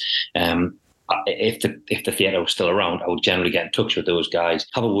papers. If the theatre was still around, I would generally get in touch with those guys,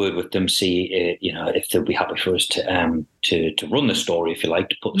 have a word with them, see if they'd be happy for us to run the story, if you like,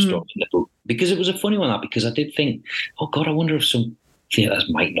 to put the story in the book. Because it was a funny one, that because I did think, oh God, I wonder if some theatres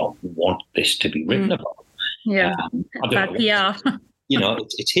might not want this to be written about. Yeah, bad PR.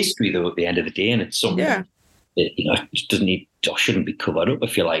 It's history though at the end of the day, and it's something that, it just doesn't need or shouldn't be covered up,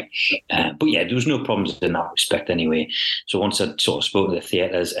 if you like. But yeah, there was no problems in that respect anyway. So once I'd sort of spoke to the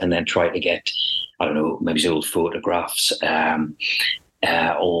theatres and then tried to get, I don't know, maybe old photographs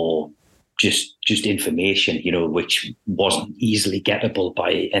or just information, which wasn't easily gettable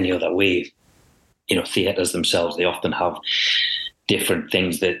by any other way. Theatres themselves, they often have different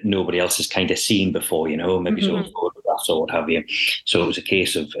things that nobody else has kind of seen before, maybe old photographs or what have you. So it was a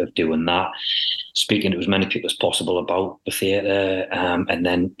case of doing that, speaking to as many people as possible about the theatre, and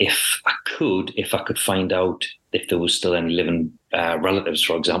then if I could find out if there was still any living relatives,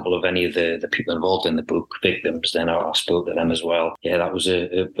 for example, of any of the people involved in the book, victims, then I spoke to them as well. Yeah, that was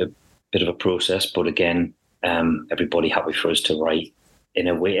a bit of a process, but again, everybody happy for us to write in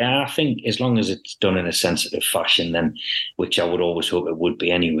a way. And I think as long as it's done in a sensitive fashion, then, which I would always hope it would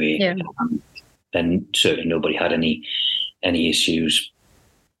be anyway, then certainly nobody had any issues.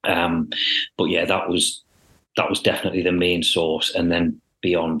 But yeah, that was definitely the main source. And then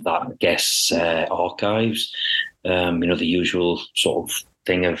beyond that, I guess archives, the usual sort of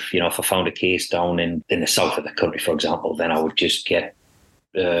thing of, if I found a case down in the south of the country, for example, then I would just get,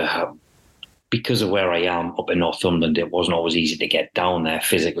 because of where I am up in Northumberland, it wasn't always easy to get down there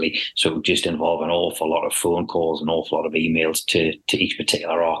physically. So it would just involve an awful lot of phone calls, an awful lot of emails to each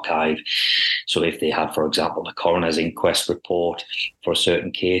particular archive. So if they had, for example, the coroner's inquest report for a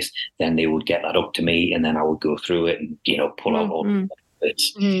certain case, then they would get that up to me, and then I would go through it and, pull out all the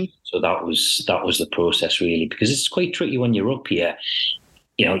bits. So that was the process, really, because it's quite tricky when you're up here.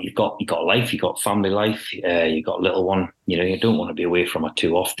 You've got life, you've got family life, you've got a little one, you don't want to be away from it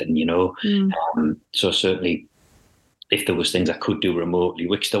too often, So certainly if there was things I could do remotely,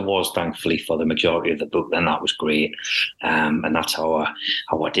 which there was, thankfully, for the majority of the book, then that was great. And that's how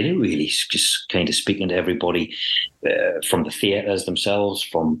I did it, really, just kind of speaking to everybody from the theatres themselves,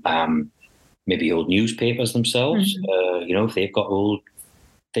 from maybe old newspapers themselves, if they've got old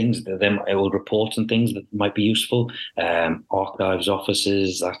things, old reports and things that might be useful, archives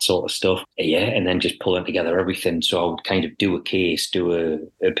offices, that sort of stuff. Yeah, and then just pulling together everything. So I would kind of do a case, do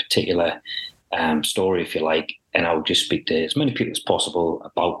a particular story, if you like, and I would just speak to as many people as possible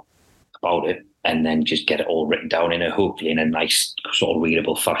about it, and then just get it all written down hopefully in a nice sort of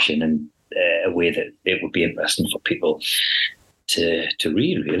readable fashion, and a way that it would be interesting for people to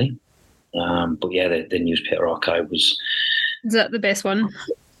read, really. But yeah, the newspaper archive was... Is that the best one?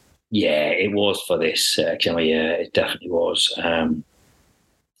 Yeah, it was for this. Actually, yeah, it definitely was.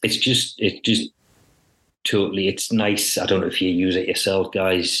 It's just totally. It's nice. I don't know if you use it yourself,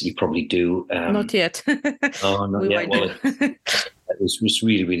 guys. You probably do. Not yet. Oh, not yet. Well, was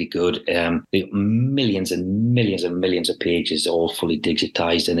really, really good. They got millions and millions and millions of pages, all fully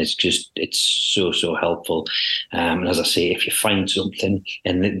digitized, and it's so helpful. And as I say, if you find something,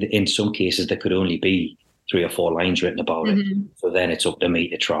 and in some cases there could only be 3 or 4 lines written about it, so then it's up to me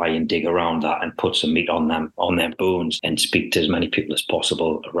to try and dig around that and put some meat on their bones and speak to as many people as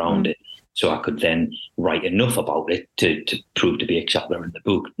possible around it, so I could then write enough about it to prove to be a chapter in the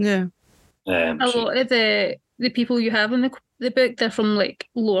book. Yeah. A lot of the people you have in the book, they're from like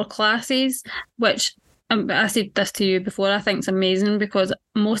lower classes, which I said this to you before, I think it's amazing, because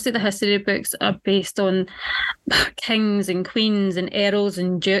most of the history books are based on kings and queens and earls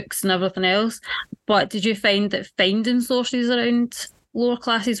and dukes and everything else. But did you find that finding sources around lower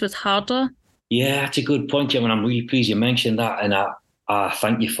classes was harder? Yeah, that's a good point, Jim, and I'm really pleased you mentioned that. And I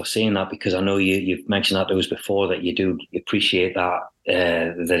thank you for saying that, because I know you've mentioned that to us before, that you do appreciate that,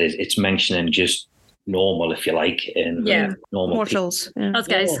 that it's mentioning just normal, if you like, and normal mortals. Yeah. Us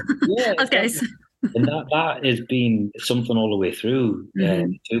guys. Yeah, us guys. And that has been something all the way through.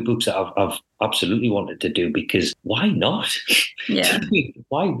 2 books that I've absolutely wanted to do, because why not? Yeah.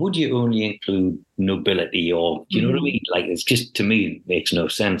 Why would you only include nobility, or do you know what I mean? Like, it's just, to me, it makes no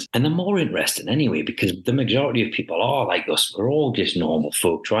sense. And they're more interesting anyway, because the majority of people are like us. We're all just normal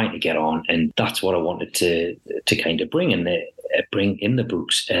folk trying to get on, and that's what I wanted to kind of bring in the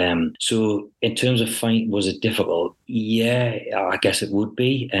books. So in terms of was it difficult? Yeah, I guess it would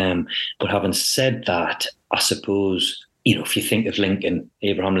be. But having said that, I suppose, if you think of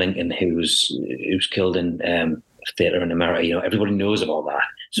Abraham Lincoln, who was killed in theatre in America, everybody knows about that.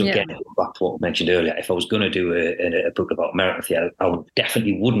 So again, back to what I mentioned earlier, if I was going to do a book about American theatre, I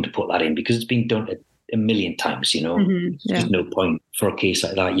definitely wouldn't put that in, because it's been done a million times, There's no point. For a case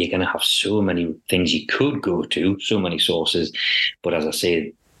like that, you're going to have so many things you could go to, so many sources, but as I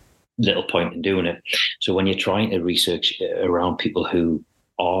say, little point in doing it. So when you're trying to research around people who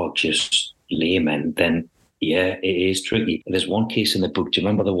are just laymen, then yeah, it is tricky. There's one case in the book, do you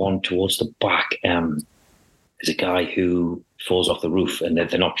remember the one towards the back? There's a guy who falls off the roof, and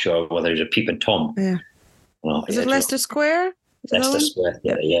they're not sure whether he's a peeping Tom. Yeah. Well, is it Leicester Square? Leicester Square.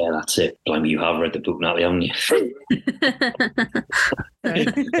 Yeah, that's it. Blimey, you have read the book, Natalie, haven't you?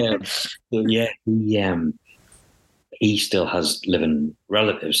 He still has living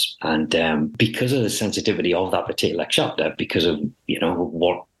relatives, and because of the sensitivity of that particular chapter, because of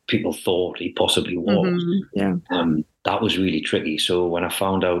what people thought he possibly was, that was really tricky. So when I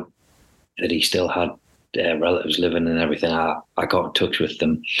found out that he still had relatives living and everything, I got in touch with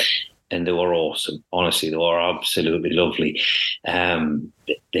them. And they were awesome. Honestly, they were absolutely lovely.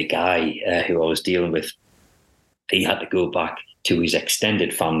 The guy who I was dealing with, he had to go back to his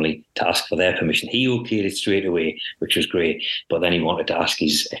extended family to ask for their permission. He okayed it straight away, which was great. But then he wanted to ask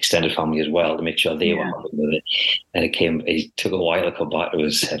his extended family as well to make sure they were happy with it. And it took a while to come back to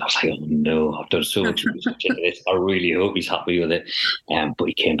us. And I was like, oh no, I've done so much research into this. I really hope he's happy with it. But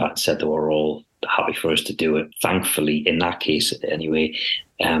he came back and said they were all happy for us to do it. Thankfully, in that case anyway,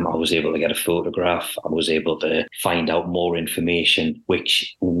 I was able to get a photograph. I was able to find out more information,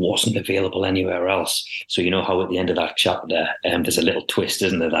 which wasn't available anywhere else. So you know how at the end of that chapter, there's a little twist,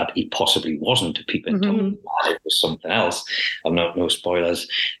 isn't there, that he possibly wasn't a peeping Tom, it was something else. I'm not, no spoilers.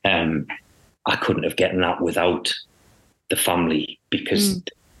 I couldn't have gotten that without the family, because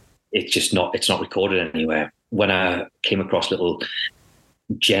it's not recorded anywhere. When I came across little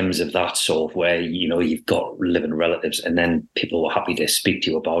gems of that sort, where you've got living relatives and then people were happy to speak to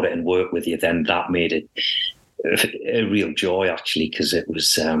you about it and work with you, then that made it a real joy, actually, because it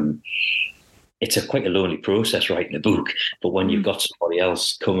was it's quite a lonely process writing a book, but when you've got somebody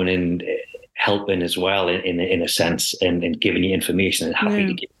else coming in helping as well in a sense, and giving you information and happy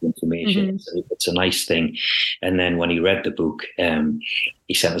to give you information, it's a nice thing. And then when he read the book,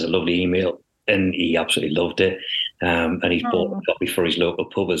 he sent us a lovely email, and he absolutely loved it. And he's bought a copy for his local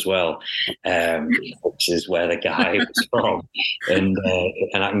pub as well, which is where the guy was from. And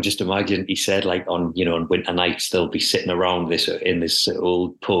I can just imagine, he said, like on winter nights, they'll be sitting around in this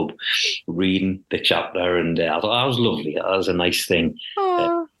old pub reading the chapter. And I thought that was lovely. That was a nice thing.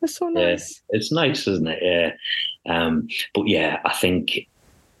 Oh, that's so nice. It's nice, isn't it? Yeah. But yeah, I think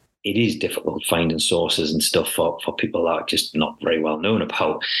it is difficult finding sources and stuff for people that are just not very well known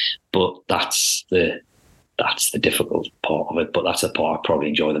about. But that's the difficult part of it, but that's the part I probably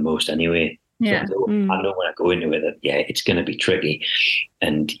enjoy the most anyway. Yeah. So I know when I go into it that, it's going to be tricky,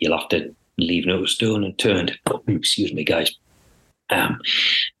 and you'll have to leave no stone unturned. Excuse me, guys.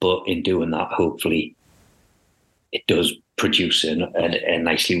 But in doing that, hopefully it does produce a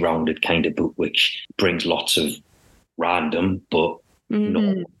nicely rounded kind of book, which brings lots of random, but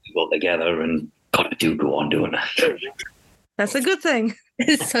not people together, and got to go on doing it. That's a good thing.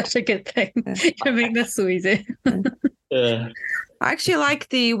 It's such a good thing. You're making this so easy. I actually like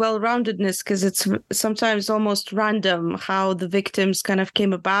the well-roundedness because it's sometimes almost random how the victims kind of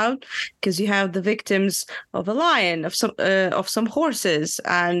came about. Because you have the victims of a lion, of some horses,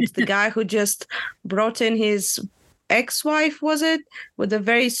 and the guy who just brought in his ex-wife, was it, with a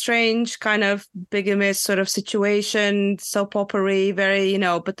very strange kind of bigamist sort of situation, soap opera, very,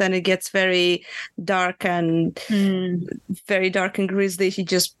 but then it gets very dark and very dark and grisly. He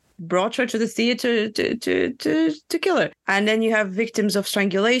just brought her to the theater to kill her. And then you have victims of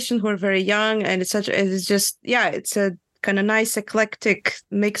strangulation who are very young, and it's a kind of nice eclectic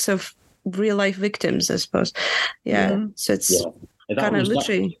mix of real life victims, I suppose. So it's kind of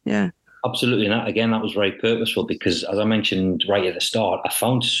literally Absolutely, and that was very purposeful because, as I mentioned right at the start, I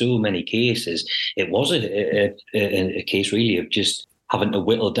found so many cases. It was a case really of just having to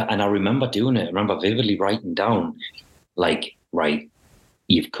whittle down, and I remember doing it. I remember vividly writing down, like, right,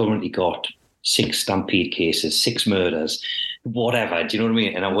 you've currently got 6 stampede cases, 6 murders, whatever. Do you know what I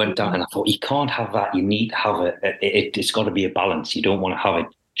mean? And I went down and I thought, you can't have that. You need to have it's got to be a balance. You don't want to have it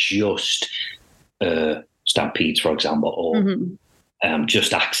just stampedes, for example, or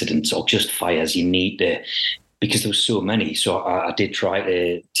just accidents or just fires. You need to, because there was so many. So I did try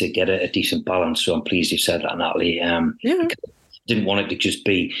to get a decent balance. So I'm pleased you said that, Natalie. Didn't want it to just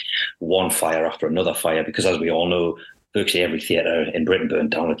be one fire after another fire, because as we all know, virtually every theatre in Britain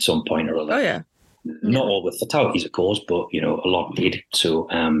burned down at some point or other. Oh, yeah. Not all with fatalities, of course, but, a lot did. So,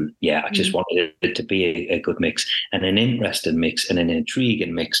 I just wanted it to be a good mix and an interesting mix and an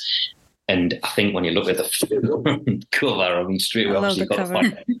intriguing mix. And I think when you look at the cover, I mean, straight away, obviously, you've got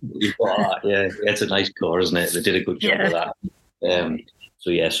that. It's a nice cover, isn't it? They did a good job of that.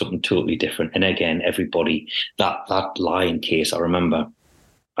 So, something totally different. And again, everybody, that lion case, I remember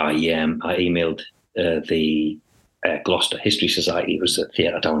I emailed the Gloucester History Society. It was a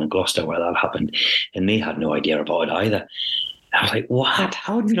theatre down in Gloucester where that happened, and they had no idea about it either. I was like, what?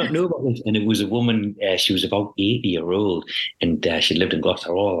 How do you not know about this? And it was a woman, she was about 80-year-old, and she lived in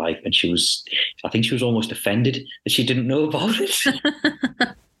Gloucester all her life, and I think she was almost offended that she didn't know about it.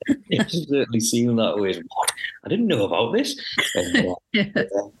 It certainly seemed that way. What? I didn't know about this.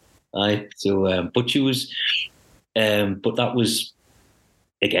 But she was, but that was,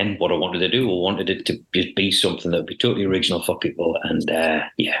 again, what I wanted to do. I wanted it to be something that would be totally original for people, and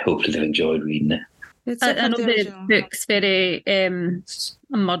hopefully they've enjoyed reading it. I know the book's very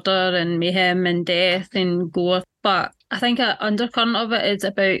murder and mayhem and death and gore, but I think an undercurrent of it is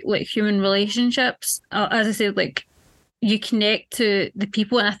about like human relationships. As I said, like, you connect to the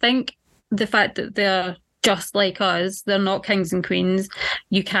people, and I think the fact that they're just like us, they're not kings and queens,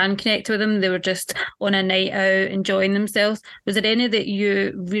 you can connect with them. They were just on a night out enjoying themselves. Was there any that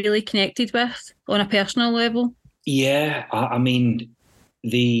you really connected with on a personal level? Yeah, I mean,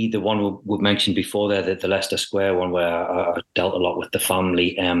 the one we mentioned before there, the Leicester Square one, where I dealt a lot with the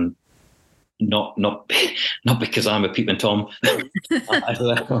family, not because I'm a peeping Tom,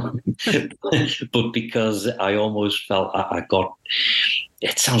 but because I almost felt I got.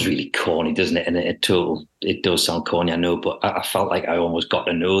 It sounds really corny, doesn't it? And it does sound corny, I know, but I felt like I almost got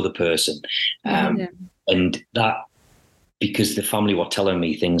to know the person, and that. Because the family were telling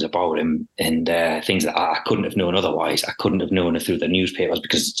me things about him and things that I couldn't have known otherwise. I couldn't have known it through the newspapers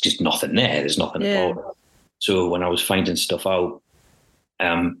because it's just nothing there. There's nothing about it. So when I was finding stuff out,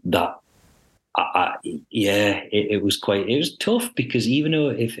 it was tough, because even though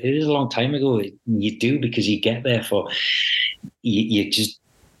if it is a long time ago, you do, because you get there for, you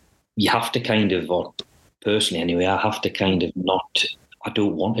have to kind of, or personally anyway, I have to kind of not. I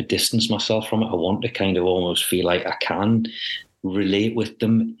don't want to distance myself from it. I want to kind of almost feel like I can relate with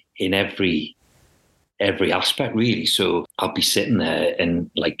them in every aspect, really. So I'll be sitting there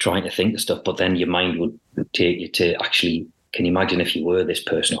and like trying to think of stuff, but then your mind would take you to actually, can you imagine if you were this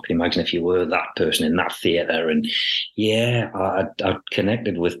person, or can you imagine if you were that person in that theatre? And I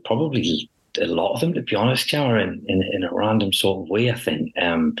connected with probably a lot of them, to be honest, Gemma, in a random sort of way, I think.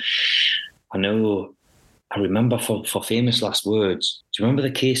 I remember for famous last words, do you remember the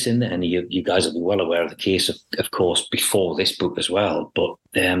case in there? And you guys will be well aware of the case, of course, before this book as well, but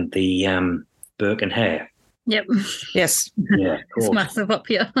the Burke and Hare. Yep. Yes. Yeah, of course. It's massive up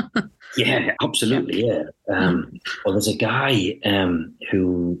here. Yeah, absolutely, yeah. Well, there's a guy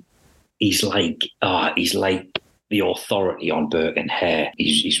who he's like the authority on Burke and Hare.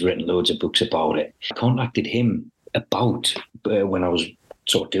 He's written loads of books about it. I contacted him about when I was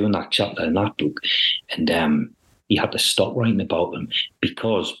sort of doing that chapter in that book, and he had to stop writing about them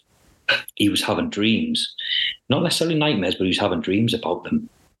because he was having dreams, not necessarily nightmares, but he was having dreams about them,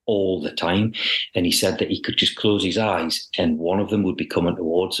 all the time. And he said that he could just close his eyes and one of them would be coming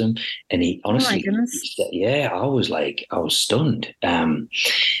towards him. And he honestly, he said, I was stunned.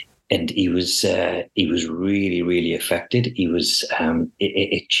 And he was really, really affected. He was,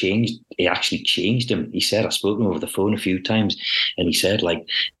 it changed. It actually changed him. He said, I spoke to him over the phone a few times, and he said, like,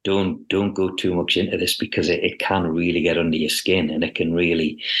 don't go too much into this because it can really get under your skin, and it can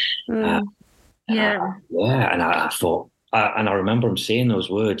really, And I thought, and I remember him saying those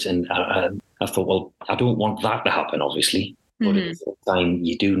words, and I thought, well, I don't want that to happen, obviously, but at the same time,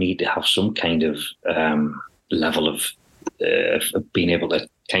 you do need to have some kind of level of being able to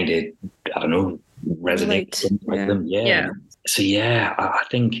kind of, I don't know, resonate with them. So I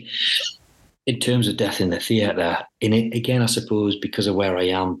think in terms of death in the theatre, in it again, I suppose because of where I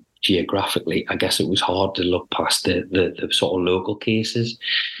am geographically, I guess it was hard to look past the sort of local cases.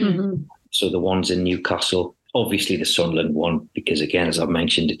 So the ones in Newcastle, obviously the Sunderland one, because again, as I've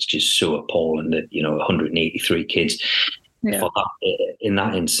mentioned, it's just so appalling that 183 kids. For that, in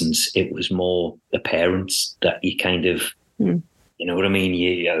that instance, it was more the parents that you kind of, you know what I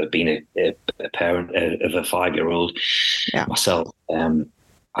mean? Being a parent of a 5-year-old myself,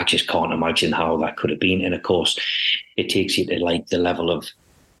 I just can't imagine how that could have been. And of course, it takes you to like the level of,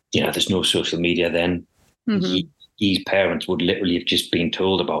 there's no social media then. These parents would literally have just been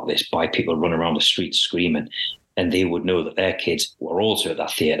told about this by people running around the streets screaming. And they would know that their kids were also at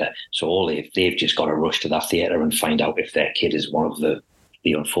that theatre. So they've just got to rush to that theatre and find out if their kid is one of the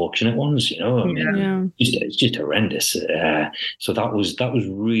unfortunate ones, It's just horrendous. So that was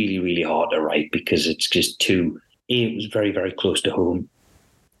really, really hard to write because it's just A, it was very, very close to home,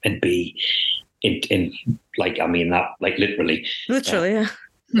 and B, in like, I mean that, like literally,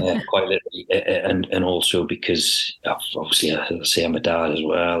 quite literally, and also because obviously I say I'm a dad as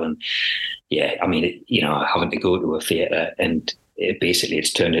well, and I mean, having to go to a theatre and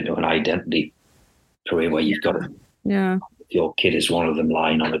it's turned into an identity career where you've got to, your kid is one of them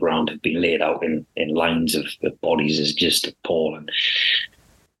lying on the ground, have been laid out in lines of bodies is just appalling.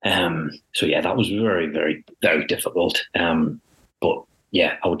 So that was very, very, very difficult. But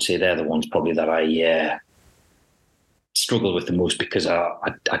I would say they're the ones probably that I struggle with the most because I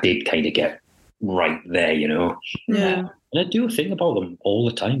did kind of get right there, And I do think about them all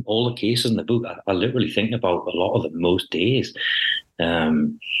the time, all the cases in the book. I literally think about a lot of them most days,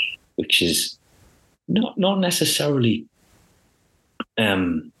 which is not necessarily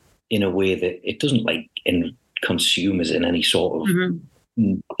in a way that it doesn't like consume us in any sort of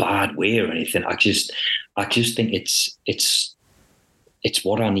bad way or anything. I just think it's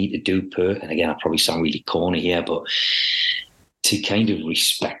what I need to do and again, I probably sound really corny here, but to kind of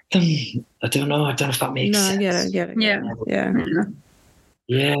respect them. I don't know if that makes sense. Yeah.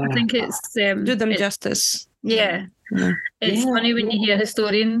 I think it's do them justice. It's funny when you hear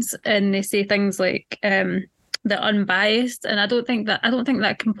historians and they say things like they're unbiased, and I don't think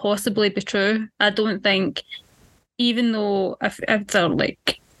that can possibly be true. I don't think, even though if they're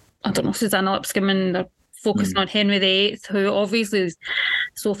like, I don't know, Susanna Lipscomb and they're focusing on Henry VIII, who obviously is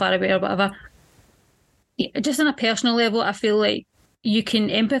so far away or whatever, just on a personal level, I feel like you can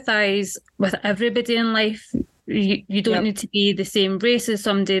empathise with everybody in life. You don't need to be the same race as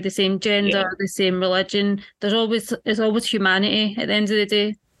somebody, the same gender, the same religion. There's always humanity at the end of the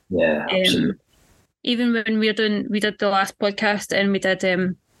day. Yeah, absolutely. Even when we did the last podcast and we did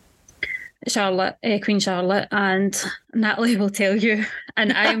Charlotte, Queen Charlotte, and Natalie will tell you,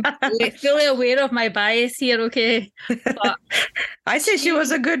 and I'm fully aware of my bias here, okay? But I say she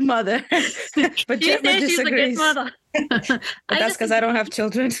was a good mother, but Gemma disagrees. She's a good mother. But that's because I don't have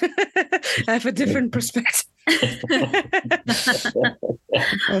children. I have a different perspective.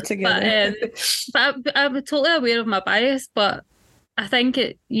 Altogether. But I'm totally aware of my bias, but I think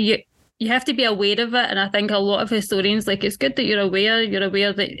you have to be aware of it, and I think a lot of historians, like, it's good that you're aware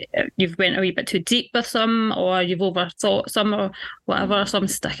that you've went a wee bit too deep with some, or you've overthought some, or whatever, some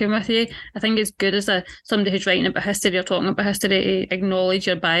sticking with you. I think it's good as somebody who's writing about history or talking about history to acknowledge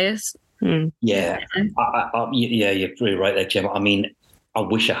your bias. Yeah, you're pretty right there, Gemma. I mean, I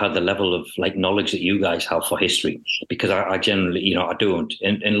wish I had the level of like knowledge that you guys have for history, because I generally, I don't.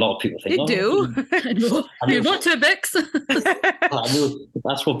 And a lot of people think you do. I know. You wrote 2 books. I know,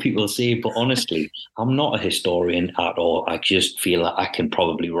 that's what people say, but honestly, I'm not a historian at all. I just feel that I can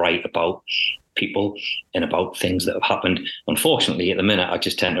probably write about people and about things that have happened. Unfortunately, at the minute, I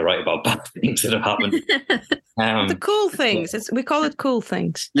just tend to write about bad things that have happened. The cool things. We call it cool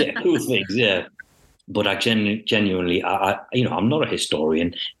things. Yeah, cool things. Yeah. but I genuinely, I'm not a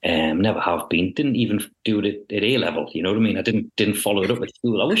historian, never have been. Didn't even do it at A level. You know what I mean? I didn't follow it up at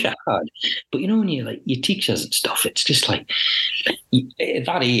school. I wish I had. But when you like your teachers and stuff, it's just like at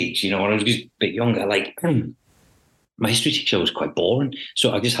that age, when I was just a bit younger, like my history teacher was quite boring,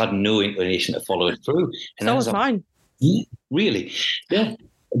 so I just had no inclination to follow it through. And that was mine. Yeah, really, yeah.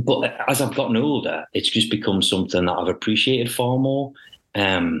 But as I've gotten older, it's just become something that I've appreciated far more.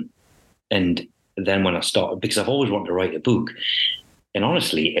 And then when I started, because I've always wanted to write a book, and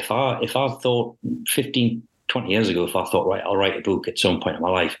honestly, if I thought 15, 20 years ago, if I thought, right, I'll write a book at some point in my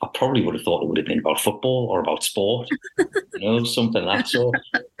life, I probably would have thought it would have been about football or about sport, something like that sort.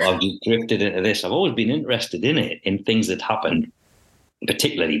 I've just drifted into this. I've always been interested in it, in things that happened,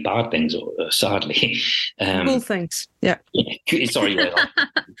 particularly bad things, sadly. Cool things, yeah. Sorry,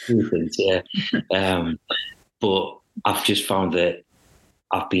 cool things, yeah. But I've just found that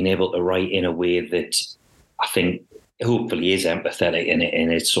I've been able to write in a way that I think hopefully is empathetic, and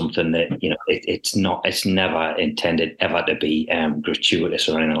it's something that it's never intended ever to be gratuitous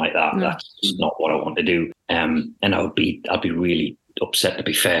or anything like that. That's just not what I want to do. And I'd be really upset, to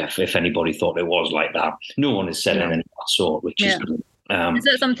be fair, if anybody thought it was like that. No one has said anything of that sort, which is. Is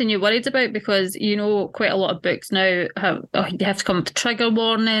that something you're worried about? Because quite a lot of books now have to come with trigger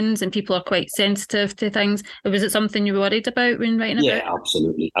warnings, and people are quite sensitive to things. Was it something you were worried about when writing a book? Yeah,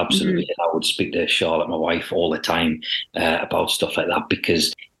 absolutely. Mm-hmm. I would speak to Charlotte, my wife, all the time about stuff like that,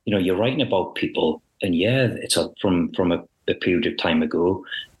 because you're writing about people, and it's from a period of time ago.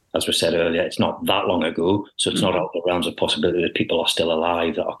 As we said earlier, it's not that long ago, so it's not out of the realms of possibility that people are still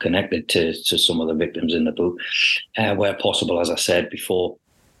alive that are connected to some of the victims in the book. Where possible, as I said before,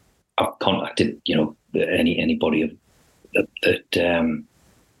 I've contacted anybody that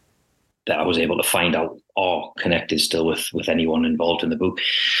I was able to find out are connected still with anyone involved in the book.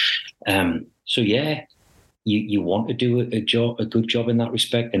 So yeah, you want to do a good job in that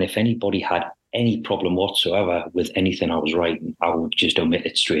respect, and if anybody had any problem whatsoever with anything I was writing, I would just omit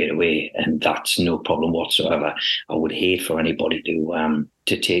it straight away, and that's no problem whatsoever. I would hate for anybody to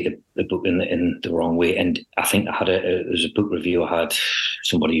take the book in the wrong way. And I think I had there's a book review. I had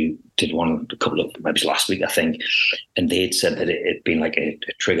somebody who did one maybe it was last week, I think, and they had said that it had been like a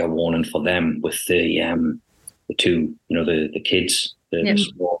trigger warning for them with the two, the kids, the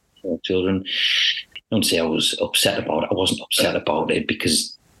small children. I don't say I was upset about it. I wasn't upset about it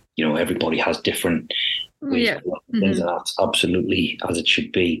because everybody has different ways of doing things, and that's absolutely as it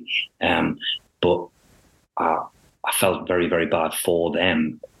should be. But I felt very, very bad for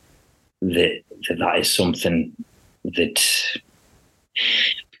them that is something that,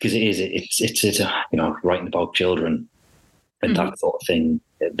 because it's writing about children and that sort of thing,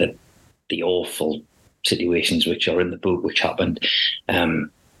 that the awful situations which are in the book which happened.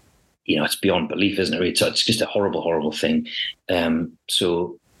 It's beyond belief, isn't it? So it's just a horrible, horrible thing.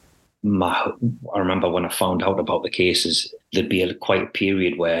 So I remember when I found out about the cases, there'd be quite a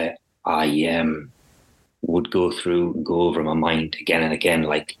period where I would go through and go over in my mind again and again,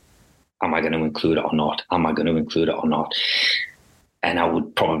 like, am I going to include it or not? Am I going to include it or not? And I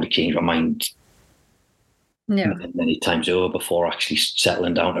would probably change my mind many times over before actually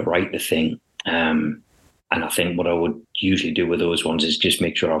settling down to write the thing. And I think what I would usually do with those ones is just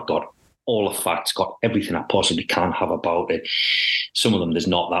make sure I've got all the facts, got everything I possibly can have about it. Some of them, there's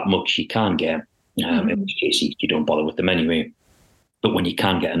not that much you can get, in which case you don't bother with them anyway. But when you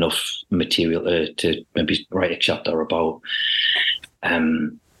can get enough material to maybe write a chapter about,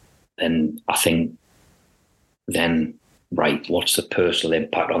 then I think, right, what's the personal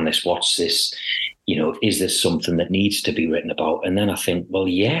impact on this? What's this? Is this something that needs to be written about? And then I think, well,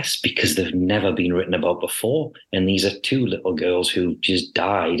 yes, because they've never been written about before. And these are two little girls who just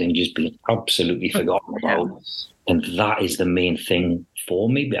died and just been absolutely forgotten about. And that is the main thing for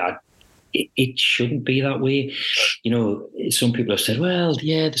me. But it shouldn't be that way. Some people have said, well,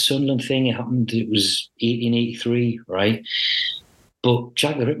 yeah, the Sunderland thing, it was 1883, right? But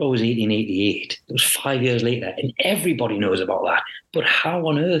Jack the Ripper was 1888. It was 5 years later, and everybody knows about that. But how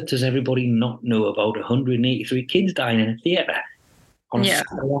on earth does everybody not know about 183 kids dying in a theatre on a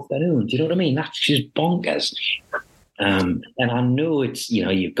Saturday afternoon? Do you know what I mean? That's just bonkers. And I know it's,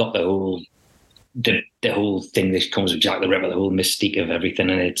 you've got the whole thing that comes with Jack the Ripper, the whole mystique of everything,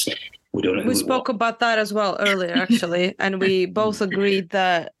 and we spoke about that as well earlier, actually, and we both agreed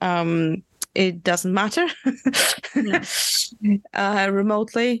that it doesn't matter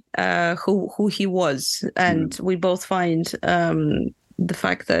remotely who he was, and we both find the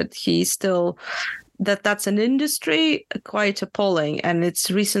fact that he's still that's an industry quite appalling, and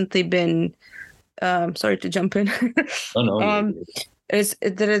it's recently been sorry to jump in. Oh, no.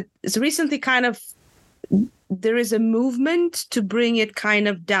 It's recently kind of there is a movement to bring it kind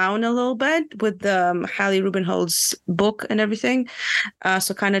of down a little bit with the Hallie Rubenhold's book and everything.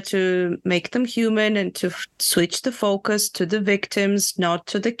 So kind of to make them human and to switch the focus to the victims, not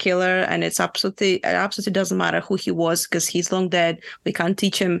to the killer. And it absolutely doesn't matter who he was because he's long dead. We can't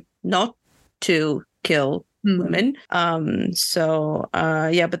teach him not to kill women.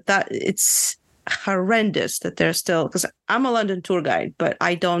 But that it's horrendous that they're still, because I'm a London tour guide, but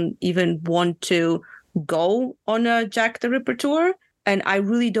I don't even want to go on a Jack the Ripper tour, and I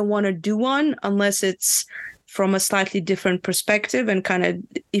really don't want to do one unless it's from a slightly different perspective, and kind of,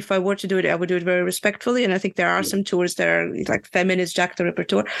 if I were to do it, I would do it very respectfully. And I think there are some tours that are like feminist Jack the Ripper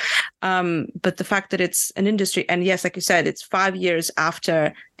tour, but the fact that it's an industry, and yes, like you said, it's 5 years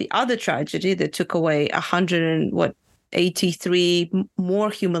after the other tragedy that took away 183 more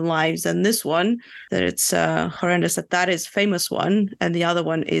human lives than this one, that it's horrendous that is famous one and the other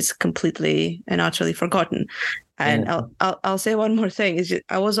one is completely and utterly forgotten. And I'll say one more thing.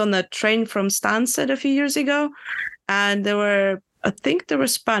 I was on the train from Stansted a few years ago, and there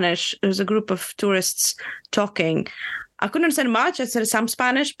was Spanish. There was a group of tourists talking. I couldn't understand much. I said some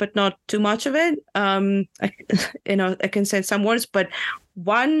Spanish, but not too much of it. I can say some words, but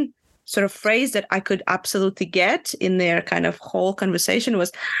one sort of phrase that I could absolutely get in their kind of whole conversation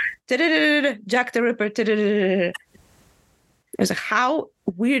was Jack the Ripper. I was like, how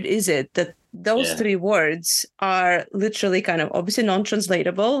weird is it that those three words are literally kind of obviously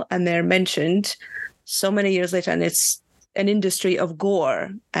non-translatable, and they're mentioned so many years later, and it's an industry of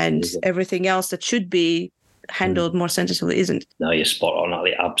gore and everything else that should be handled more sensitively isn't. No, you're spot on,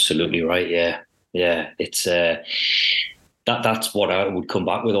 Ali. Absolutely right. Yeah. It's that's what I would come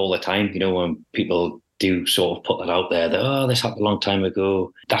back with all the time. When people do sort of put that out there, that this happened a long time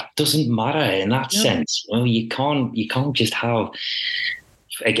ago. That doesn't matter in that sense. You can't just have,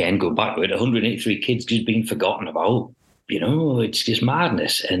 again, go back to it, 183 kids just being forgotten about. It's just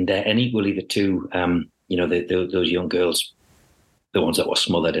madness. And equally the two, those young girls, the ones that were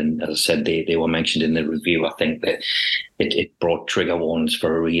smothered, and as I said, they were mentioned in the review. I think that it brought trigger warnings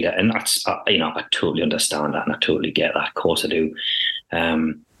for a reader, and that's I totally understand that, and I totally get that. Of course I do,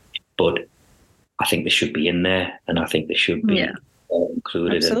 but I think they should be in there, and I think they should be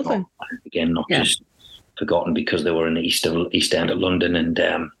included. Absolutely. And not just forgotten because they were in the East End of London, and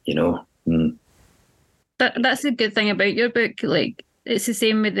That's the good thing about your book. Like, it's the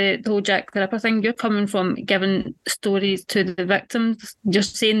same with the whole Jack the Ripper thing. You're coming from giving stories to the victims,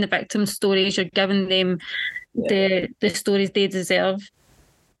 just saying the victims' stories. You're giving them the stories they deserve.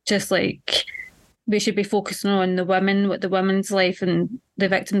 Just like we should be focusing on the women, what the women's life and the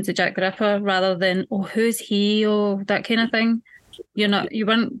victims of Jack the Ripper, rather than who's he, that kind of thing. You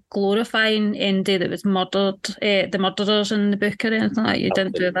weren't glorifying anybody that was murdered, the murderers in the book or anything like that. You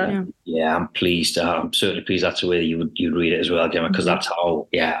didn't do that. Yeah, I'm pleased. I'm certainly pleased that's the way you'd read it as well, Gemma, because that's how,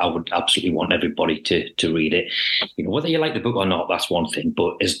 I would absolutely want everybody to read it. Whether you like the book or not, that's one thing,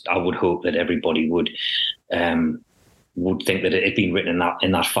 but I would hope that everybody would think that it had been written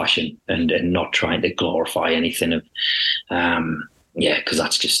in that fashion and not trying to glorify anything of, because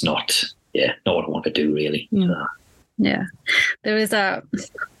that's just not what I want to do, really. Yeah, there was I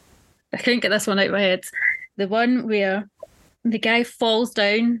couldn't get this one out of my head. The one where the guy falls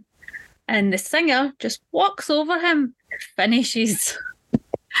down and the singer just walks over him, finishes.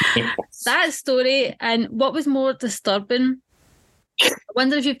 That story. And what was more disturbing, I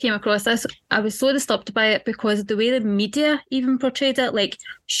wonder if you came across this, I was so disturbed by it because the way the media even portrayed it, like,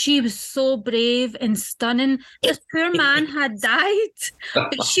 she was so brave and stunning. This poor man had died,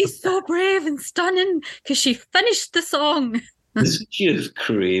 but she's so brave and stunning because she finished the song. It's just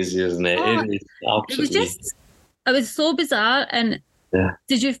crazy, isn't it? It is absolutely... It was so bizarre. And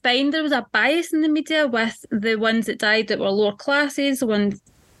did you find there was a bias in the media with the ones that died that were lower classes, the ones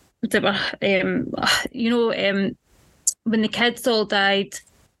that were, when the kids all died,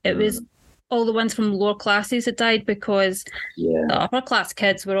 it was all the ones from lower classes that died because the upper class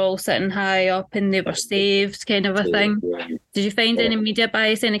kids were all sitting high up and they were saved, kind of a thing. Did you find any media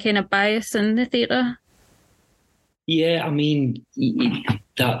bias, any kind of bias in the theatre? Yeah, I mean,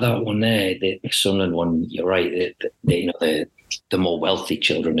 that one there, the Sunderland one, you're right. The more wealthy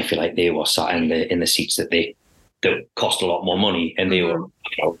children, if you like, they were sat in the seats that cost a lot more money, and they were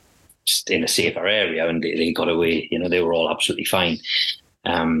just in a safer area, and they got away. They were all absolutely fine.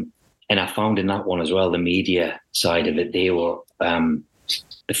 And I found in that one as well, the media side of it, they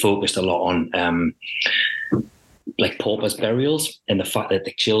focused a lot on like paupers' burials, and the fact that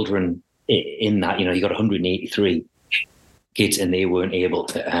the children in that, you got 183 kids, and they weren't able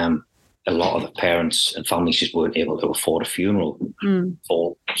to a lot of the parents and families just weren't able to afford a funeral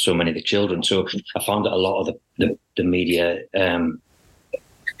for so many of the children. So I found that a lot of the media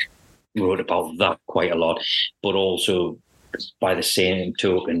wrote about that quite a lot, but also by the same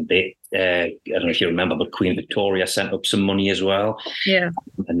token, I don't know if you remember, but Queen Victoria sent up some money as well. Yeah.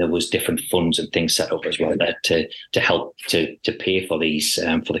 And there was different funds and things set up as well there to help to pay for these,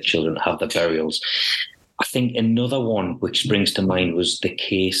 for the children to have their burials. I think another one which springs to mind was the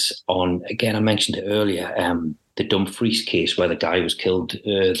case on, again, I mentioned it earlier, the Dumfries case where the guy was killed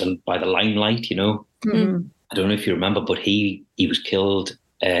by the limelight, you know. Mm-hmm. I don't know if you remember, but he was killed.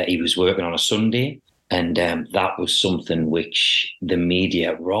 He was working on a Sunday. And that was something which the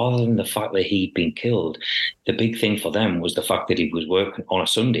media, rather than the fact that he'd been killed, the big thing for them was the fact that he was working on a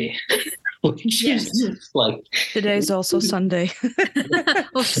Sunday. Which is like... Today's also Sunday.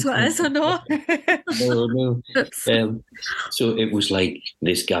 Oh, so it is or not? No. So it was like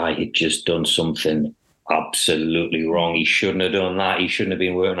this guy had just done something absolutely wrong. He shouldn't have done that. He shouldn't have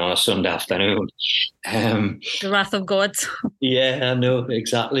been working on a Sunday afternoon. The wrath of God. Yeah, I know,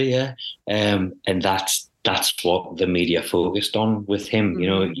 exactly, yeah. And that's what the media focused on with him. You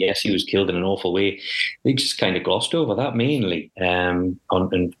know, yes, he was killed in an awful way. They just kind of glossed over that mainly for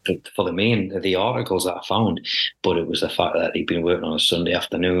the articles that I found. But it was the fact that he'd been working on a Sunday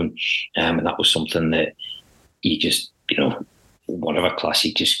afternoon, and that was something that you just, you know, whatever class,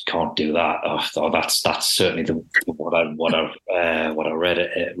 you just can't do that. Oh, that's certainly what I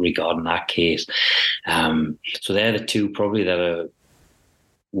read regarding that case. So they're the two probably that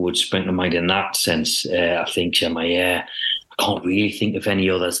would spring to mind in that sense. I think, Gemma, I can't really think of any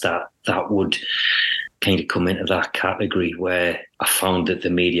others that would kind of come into that category where I found that the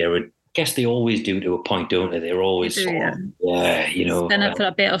media would. I guess they always do to a point, don't they? They're always you know, spin it for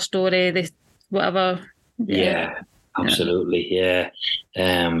a better story. Whatever. Yeah. Absolutely, yeah.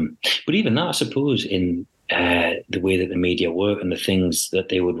 But even that, I suppose, in the way that the media work and the things that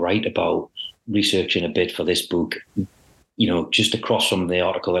they would write about, researching a bit for this book, you know, just across from the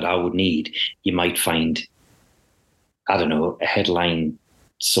article that I would need, you might find, I don't know, a headline,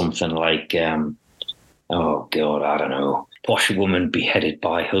 something like, oh God, I don't know, posh woman beheaded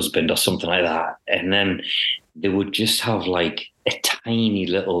by husband or something like that. And then they would just have like a tiny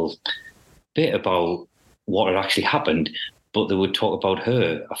little bit about what had actually happened, but they would talk about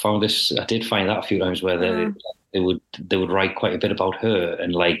her. I did find that a few times where they would write quite a bit about her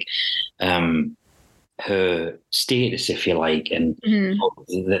and like her status, if you like, and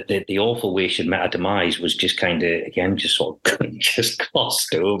the awful way she'd met her demise was just kind of, again, just sort of just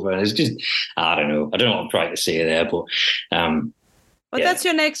glossed over. And it's just, I don't know what I'm trying to say there, but well, that's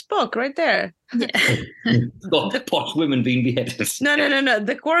your next book right there. Yeah. Got the posh women being beheaded. No.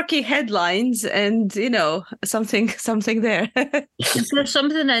 The quirky headlines and, you know, something there. There's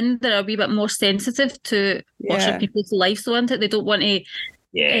something in there a wee bit more sensitive to watching people's lives so into it. They don't want to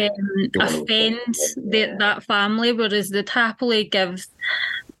offend that family, whereas they'd happily give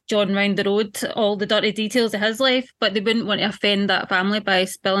John round the road all the dirty details of his life, but they wouldn't want to offend that family by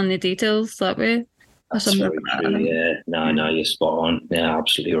spilling the details that way. That's very true, yeah. No, you're spot on. Yeah,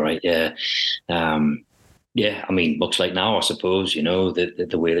 absolutely right, yeah. I mean, much like now, I suppose, you know,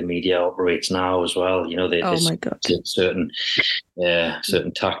 the way the media operates now as well, you know, there's certain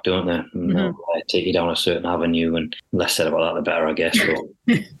tact, don't they? Mm-hmm. They'll take you down a certain avenue, and less said about that, the better, I guess.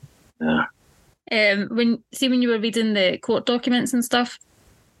 But, yeah. When you were reading the court documents and stuff,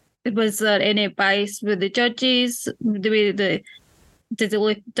 was there any bias with the judges, the way did they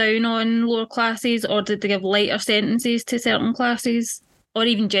look down on lower classes, or did they give lighter sentences to certain classes, or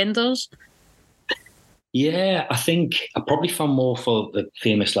even genders? Yeah, I think I probably found more for the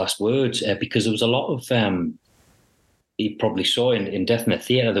famous last words because there was a lot of, you probably saw in Death in the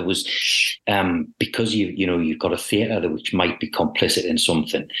Theatre, there was, because you've got a theatre which might be complicit in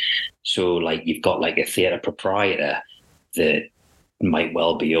something. So like you've got like a theatre proprietor that might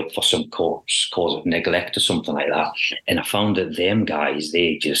well be up for some cause of neglect or something like that. And I found that them guys,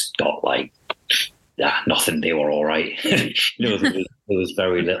 they just got like nothing. They were all right. There was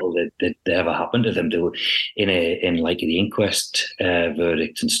very little that ever happened to them. They were in like the inquest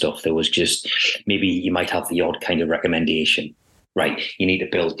verdict and stuff. There was just, maybe you might have the odd kind of recommendation, right? You need to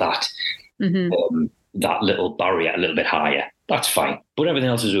build that that little barrier a little bit higher. That's fine, but everything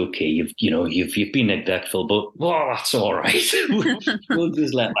else is okay. You've been neglectful, but that's all right. we'll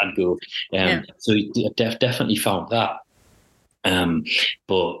just let that go. So definitely found that.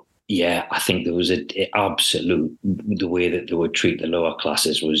 But yeah, I think there was an absolute, the way that they would treat the lower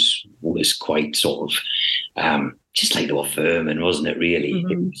classes was quite sort of just like they were vermin, wasn't it? Really,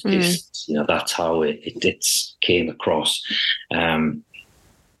 it was just, that's how it came across.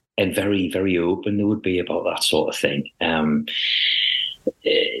 And and very, very open they would be about that sort of thing.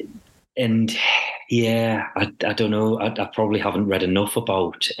 And yeah, I don't know. I probably haven't read enough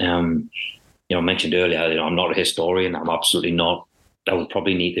about. I mentioned earlier, I'm not a historian. I'm absolutely not. I would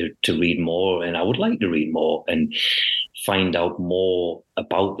probably need to read more, and I would like to read more and find out more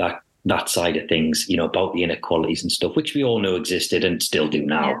about that side of things, about the inequalities and stuff, which we all know existed and still do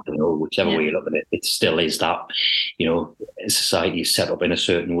now. Yeah. Whichever way you look at it, it still is that, society is set up in a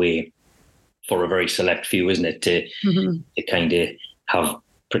certain way for a very select few, isn't it? To kind of have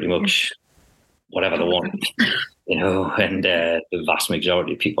pretty much whatever they want, and the vast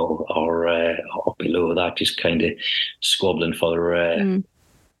majority of people are below that, just kind of squabbling for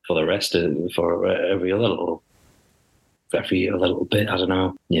the rest for every other little bit. I don't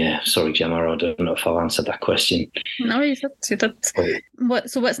know. Yeah, sorry, Gemma, I don't know if I've answered that question. No, you did.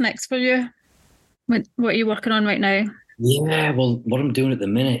 What's next for you? What are you working on right now? Yeah, well, what I'm doing at the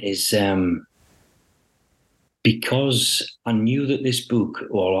minute is because I knew that this book,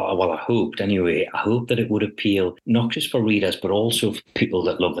 I hoped that it would appeal not just for readers, but also for people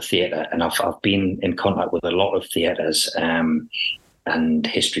that love the theatre. And I've been in contact with a lot of theatres and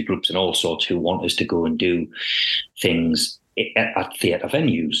history groups and all sorts who want us to go and do things at theatre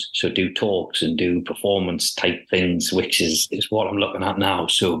venues. So do talks and do performance type things, which is what I'm looking at now.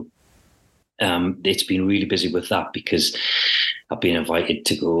 So it's been really busy with that because I've been invited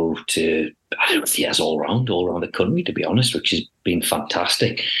to go to theatres all around the country, to be honest, which has been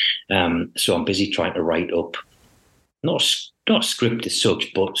fantastic. So I'm busy trying to write up, not a script as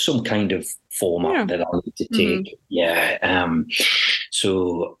such, but some kind of format that I need to take.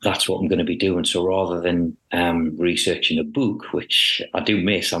 So that's what I'm going to be doing. So rather than researching a book, which I do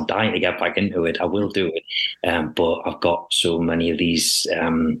miss, I'm dying to get back into it, I will do it. But I've got so many of these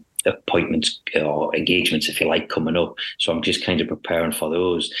appointments or engagements, if you like, coming up. So I'm just kind of preparing for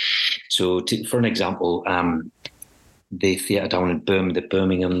those. So for an example, the theatre down in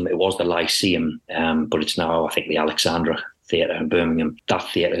Birmingham, it was the Lyceum, but it's now, I think, the Alexandra Theatre in Birmingham. That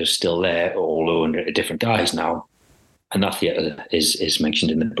theatre is still there, although under a different guise now. And that theatre is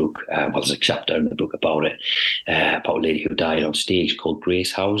mentioned in the book. There's a chapter in the book about it, about a lady who died on stage called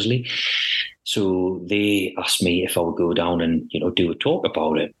Grace Housley. So they asked me if I would go down and do a talk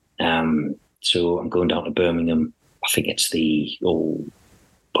about it. So I'm going down to Birmingham. I think it's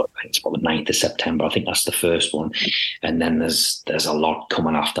it's about the 9th of September. I think that's the first one. And then there's a lot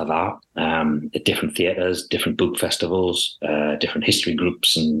coming after that. At different theatres, different book festivals, different history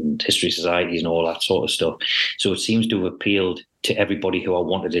groups and history societies and all that sort of stuff. So it seems to have appealed to everybody who I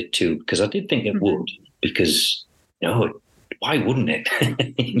wanted it to, because I did think it would, because, why wouldn't it?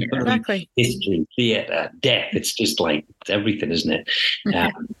 Exactly. History, theatre, death, it's just like everything, isn't it?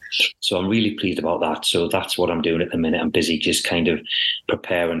 So I'm really pleased about that. So that's what I'm doing at the minute. I'm busy just kind of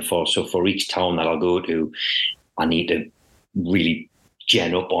preparing for each town that I'll go to, I need to really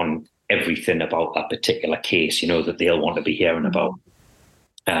gen up on everything about that particular case, that they'll want to be hearing about.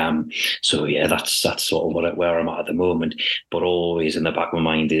 So yeah, that's sort of where I'm at the moment. But always in the back of my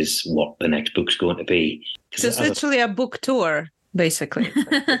mind is what the next book's going to be. So it's literally a book tour, basically.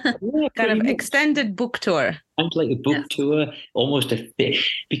 Kind of extended book tour. And like a book tour, almost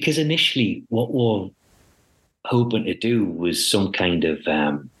because initially what we're hoping to do was some kind of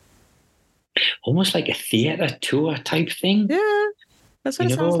almost like a theatre tour type thing. Yeah. That's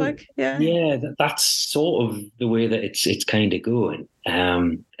what it sounds like. Yeah. Yeah, that's sort of the way that it's kind of going.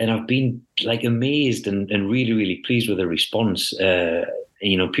 And I've been like amazed and really, really pleased with the response.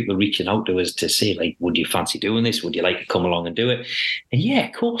 People reaching out to us to say, like, would you fancy doing this? Would you like to come along and do it? And yeah,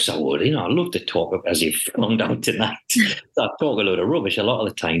 of course I would. I love to talk, as you've found out tonight. I talk a load of rubbish a lot of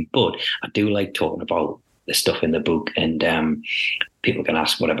the time, but I do like talking about the stuff in the book, and people can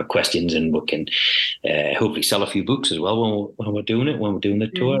ask whatever questions, and we can hopefully sell a few books as well when we're doing it, when we're doing the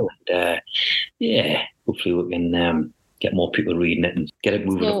tour. And hopefully we can get more people reading it and get it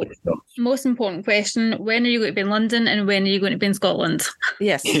moving up. Most important question, when are you going to be in London and when are you going to be in Scotland?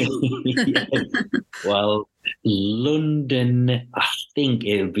 Yes. Well, London, I think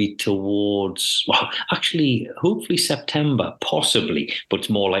it'll be towards, hopefully September, possibly, but it's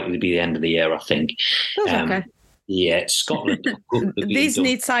more likely to be the end of the year, I think. That's okay. Yeah, Scotland. These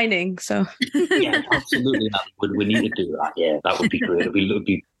need signing, so. Yeah, absolutely. We need to do that. Yeah, that would be great. It would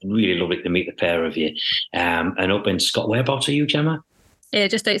be really lovely to meet the pair of you. And up in Scotland, whereabouts are you, Gemma?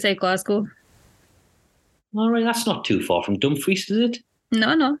 Just outside Glasgow. All right, that's not too far from Dumfries, is it?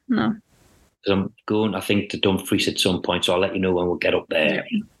 No. Because I'm going, I think, to Dumfries at some point, so I'll let you know when we'll get up there.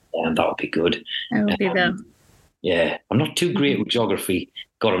 And that would be good. I will be there. Yeah, I'm not too great with geography.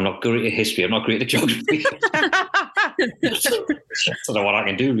 God, I'm not great at history. I'm not great at geography. don't know what I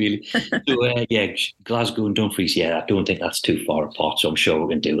can do, really. So, Glasgow and Dumfries, I don't think that's too far apart, so I'm sure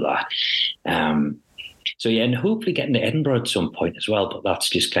we can do that. And hopefully getting to Edinburgh at some point as well, but that's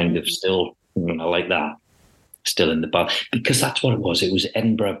just kind of still, I like that, still in the bag, because that's what it was. It was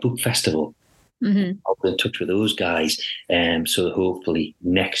Edinburgh Book Festival. Mm-hmm. I'll be in touch with those guys. So hopefully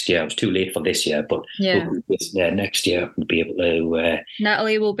next year, I was too late for this year, but next year we'll be able to...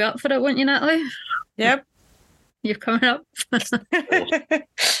 Natalie will be up for it, won't you, Natalie? Yep. You're coming up.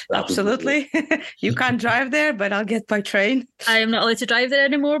 Absolutely. You can't drive there, but I'll get by train. I am not allowed to drive there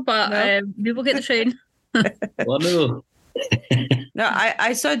anymore, but we will get the train. Well, no. No,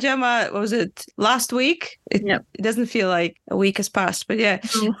 I saw Gemma, what was it, last week? It doesn't feel like a week has passed, but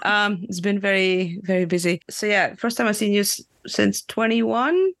it's been very, very busy. So first time I've seen you since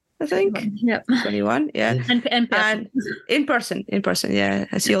 21, I think. Yep. 21, yeah. In person. And in person, yeah.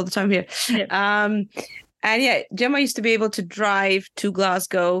 I see you all the time here. Yep. And Gemma used to be able to drive to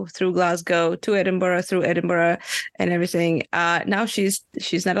Glasgow, through Glasgow, to Edinburgh, through Edinburgh, and everything. Now she's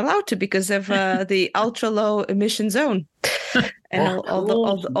not allowed to because of the ultra low emission zone and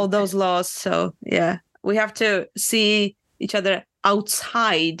all those laws. So we have to see each other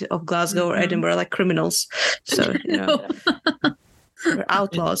outside of Glasgow or Edinburgh like criminals. So we're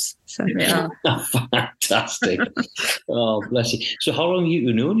outlaws. So Fantastic. Oh, bless you. So how long have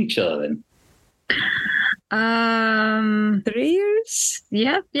you known each other then? 3 years.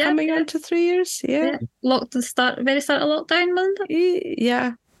 Yeah. Coming on to 3 years. Yeah. Very start of lockdown, wasn't it?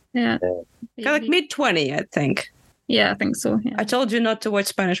 Yeah. Yeah. Kind of like mid-20, I think. Yeah, I think so. Yeah. I told you not to watch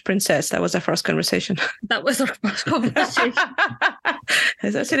Spanish Princess. That was our first conversation. That was our first conversation. I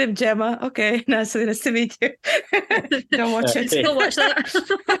said him, Gemma. Okay, nice to meet you. Don't watch it. Don't watch that.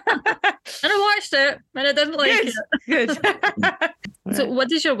 And I watched it, and I didn't like it. Good. So, what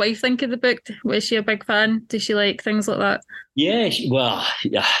does your wife think of the book? Was she a big fan? Does she like things like that? Yeah, she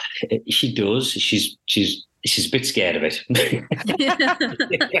does. She's a bit scared of it.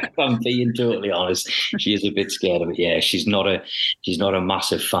 If I'm being totally honest, she is a bit scared of it. Yeah, she's not a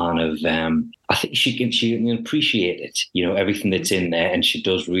massive fan of. I think she can appreciate it. Everything that's in there, and she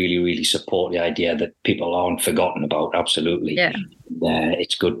does really, really support the idea that people aren't forgotten about. Absolutely. Yeah.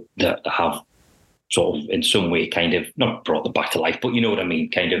 It's good to have sort of in some way kind of not brought them back to life, but you know what I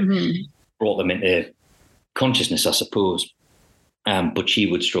mean. Kind of brought them into consciousness, I suppose. But she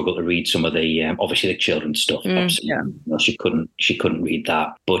would struggle to read some of the obviously the children's stuff. She couldn't read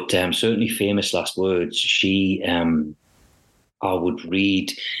that. But certainly, Famous Last Words. I would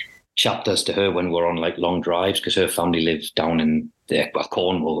read chapters to her when we were on like long drives because her family lives down in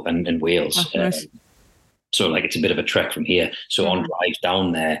Cornwall and in Wales. Oh, nice. So like it's a bit of a trek from here. So on drives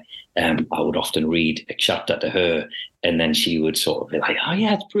down there, I would often read a chapter to her, and then she would sort of be like, "Oh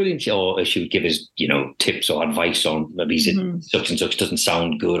yeah, it's brilliant," or she would give us, tips or advice on maybe such and such doesn't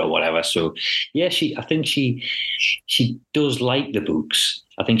sound good or whatever. So yeah, I think she does like the books.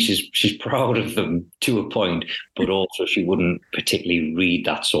 I think she's proud of them to a point, but also she wouldn't particularly read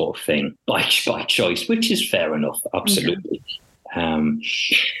that sort of thing by choice, which is fair enough, absolutely.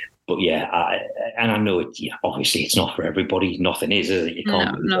 But yeah, I know obviously it's not for everybody. Nothing is it? You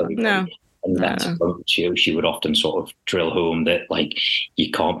can't. No. And that's she would often sort of drill home that like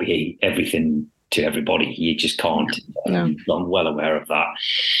you can't be everything to everybody. You just can't. I'm well aware of that,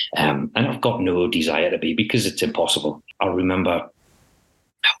 and I've got no desire to be because it's impossible. I remember,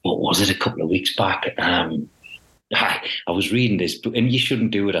 what was it, a couple of weeks back? I was reading this book, and you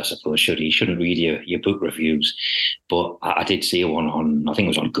shouldn't do it, I suppose, should you? You shouldn't read your book reviews. But I did see one on, I think it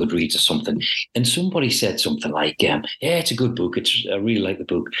was on Goodreads or something, and somebody said something like, it's a good book. I really like the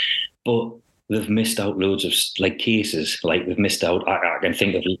book, but they've missed out loads of like cases. Like they've missed out, I can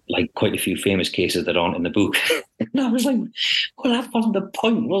think of like quite a few famous cases that aren't in the book. And I was like, well, that wasn't the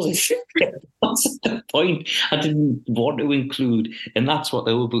point, was it? That's the point. I didn't want to include, and that's what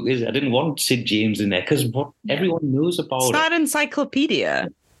the whole book is. I didn't want Sid James in there because what everyone knows about it's not encyclopedia.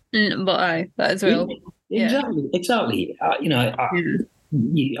 But that as well. Exactly. I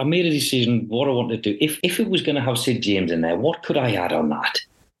made a decision what I wanted to do. If it was going to have Sid James in there, what could I add on that?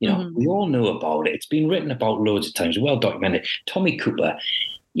 We all know about it. It's been written about loads of times, well documented. Tommy Cooper,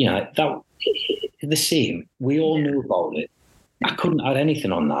 that the same. We all know about it. I couldn't add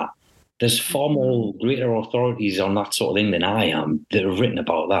anything on that. There's far more greater authorities on that sort of thing than I am that have written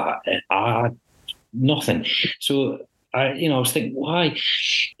about that. Nothing. So I was thinking, why?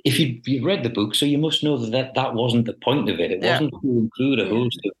 If you read the book, so you must know that wasn't the point of it. It wasn't to include a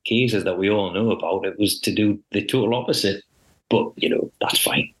host of cases that we all know about. It was to do the total opposite. But that's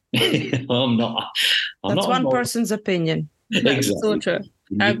fine. I'm not. That's one person's opinion. That's so true.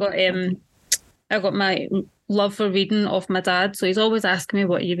 I got my love for reading off my dad. So he's always asking me,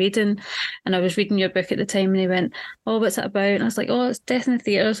 what are you reading? And I was reading your book at the time and he went, oh, what's it about? And I was like, oh, it's Death in the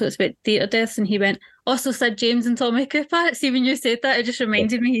Theatre. So it's about theatre deaths. And he went, also Sid James and Tommy Cooper. See, when you said that, it just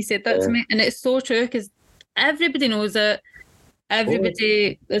reminded me he said that to me. And it's so true because everybody knows it.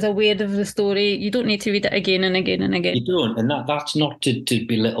 Everybody is aware of the story. You don't need to read it again and again and again. You don't, and that's not to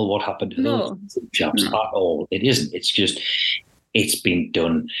belittle what happened to those chaps at all. It isn't. It's just it's been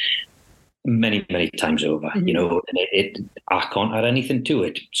done many, many times over. You know, and I can't add anything to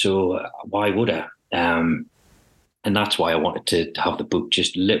it. So why would I? And that's why I wanted to have the book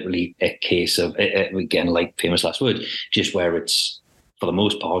just literally a case of, again, like Famous Last Words, just where it's, for the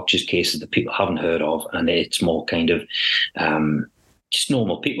most part, just cases that people haven't heard of, and it's more kind of just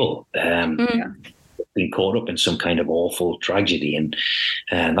normal people being caught up in some kind of awful tragedy, and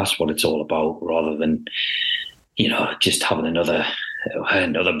that's what it's all about, rather than, you know, just having another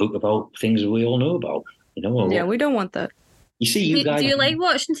book about things that we all know about. You know, yeah, we don't want that. You see, you guys. Do you like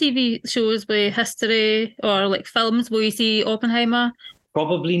watching TV shows with history or like films where you see Oppenheimer?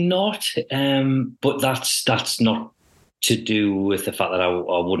 Probably not, but that's not to do with the fact that I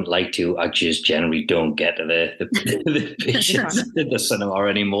wouldn't like to. I just generally don't get to the pictures in the cinema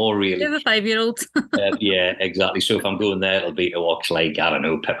anymore, really. You have a 5-year-old. Yeah, exactly. So if I'm going there, it'll be to watch, like, I don't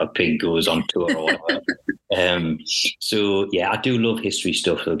know, Peppa Pig goes on tour or whatever. So, yeah, I do love history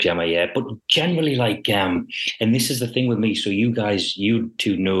stuff, though, Gemma, yeah. But generally, like, and this is the thing with me. So you guys, you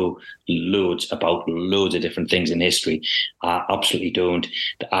two know loads about loads of different things in history. I absolutely don't.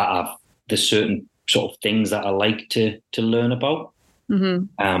 There's certain sort of things that I like to learn about.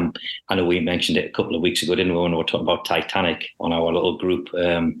 I know we mentioned it a couple of weeks ago, didn't we, when we were talking about Titanic on our little group,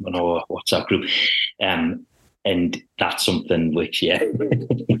 on our WhatsApp group. And that's something which, yeah,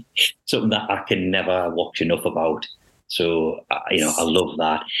 something that I can never watch enough about. So, you know, I love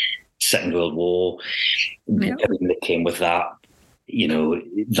that. Second World War, everything that came with that, you know,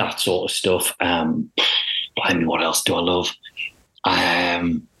 that sort of stuff. Blimey, what else do I love?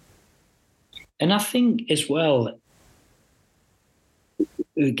 And I think as well,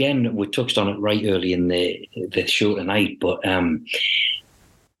 again, we touched on it right early in the show tonight, but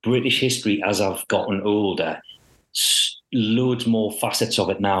British history, as I've gotten older, loads more facets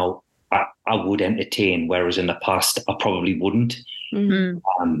of it now I would entertain, whereas in the past I probably wouldn't.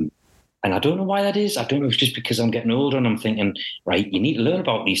 And I don't know why that is. I don't know if it's just because I'm getting older and I'm thinking, right, you need to learn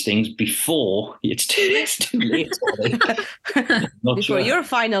about these things before it's too late. Before your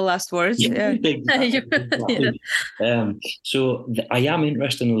final last words. Yeah. Exactly. So I am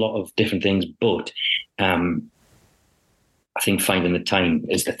interested in a lot of different things, but I think finding the time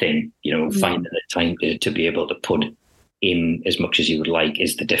is the thing. You know, finding the time to be able to put in as much as you would like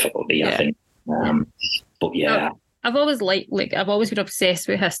is the difficulty, I think. But yeah. I've always I've always been obsessed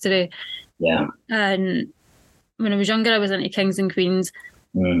with history. Yeah. And when I was younger, I was into kings and queens.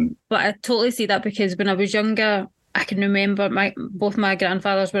 But I totally see that because when I was younger, I can remember both my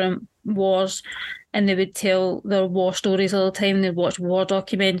grandfathers were in wars and they would tell their war stories all the time. They'd watch war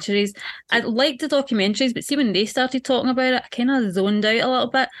documentaries. I liked the documentaries, but see, when they started talking about it, I kind of zoned out a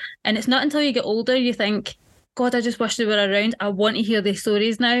little bit. And it's not until you get older you think, God, I just wish they were around. I want to hear these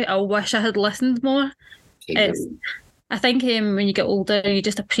stories now. I wish I had listened more. I think when you get older, you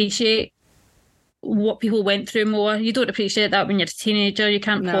just appreciate what people went through more. You don't appreciate that when you're a teenager. You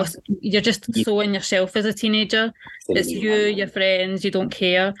can't you're just so in yourself as a teenager. It's you, your friends, you don't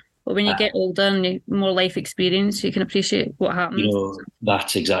care. But when you get older and you more life experience, you can appreciate what happens. You know,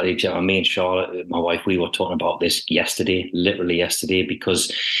 that's exactly what I mean. Charlotte, my wife, we were talking about this literally yesterday, because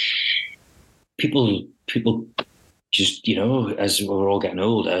people just, you know, as we're all getting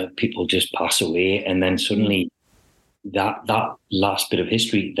older, people just pass away, and then suddenly that last bit of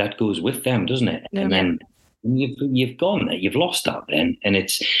history that goes with them, doesn't it? Yeah. And then you've gone there, you've lost that then, and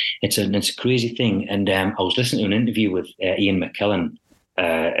it's a crazy thing. And I was listening to an interview with Ian McKellen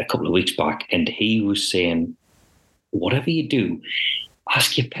a couple of weeks back, and he was saying, whatever you do,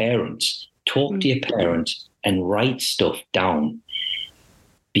 ask your parents, talk to your parents, and write stuff down.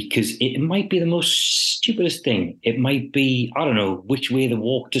 Because it might be the most stupidest thing. It might be, I don't know, which way they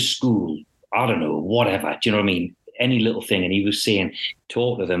walk to school. I don't know, whatever. Do you know what I mean? Any little thing. And he was saying,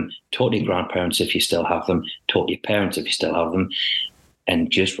 talk to them, talk to your grandparents if you still have them, talk to your parents if you still have them,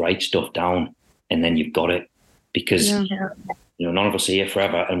 and just write stuff down. And then you've got it. Because, you know, none of us are here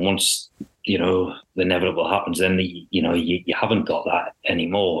forever. And once, you know, the inevitable happens, then, you know, you haven't got that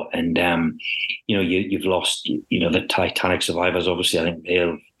anymore. And, you know, you've lost, you know, the Titanic survivors. Obviously, I think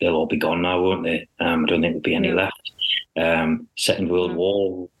they'll all be gone now, won't they? I don't think there'll be any left. Second World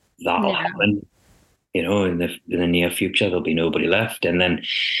War, that'll happen. You know, in the near future, there'll be nobody left. And then,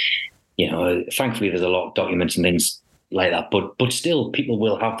 thankfully there's a lot of documents and things like that, but still people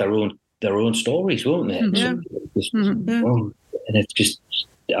will have their own stories, won't they? Mm-hmm. And it's just,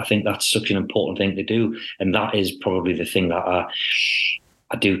 I think that's such an important thing to do, and that is probably the thing that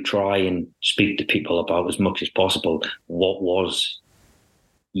I do try and speak to people about as much as possible. What was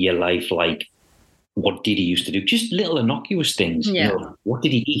your life like? What did he used to do? Just little innocuous things. Yeah. What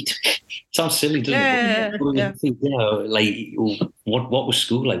did he eat? Sounds silly, doesn't it? Like what was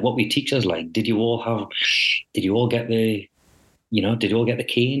school like? What were your teachers like? Did you all get the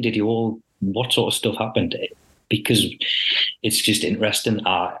cane? What sort of stuff happened? Because it's just interesting.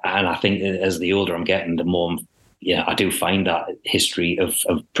 And I think as the older I'm getting, the more I do find that history of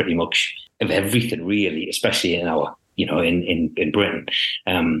pretty much of everything, really, especially in our, in Britain.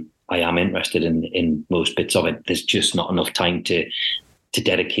 I am interested in most bits of it. There's just not enough time to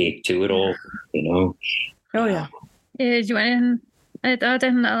dedicate to it all, Oh yeah. Do you want to add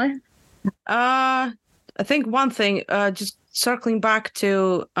anything, Ali? I think one thing, just circling back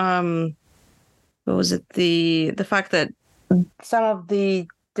to what was it? The fact that some of the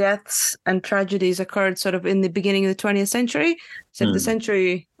deaths and tragedies occurred sort of in the beginning of the 20th century. So the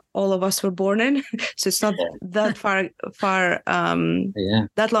century all of us were born in, so it's not that far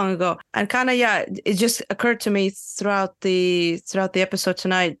that long ago. And kind of it just occurred to me throughout the episode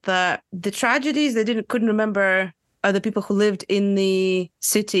tonight that the tragedies they couldn't remember are the people who lived in the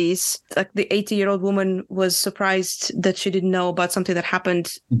cities. Like the 80-year-old woman was surprised that she didn't know about something that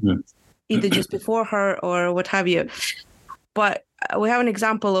happened either just before her or what have you. But we have an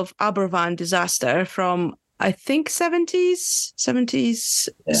example of Aberfan disaster from, I think, 60s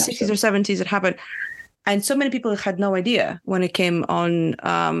or 70s it happened. And so many people had no idea when it came on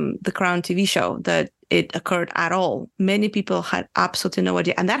the Crown TV show that it occurred at all. Many people had absolutely no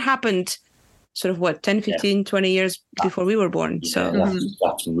idea. And that happened sort of 10, 15, 20 years before we were born. So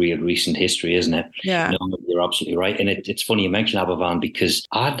that's real recent history, isn't it? Yeah. No, you're absolutely right. And it's funny you mentioned Aberfan, because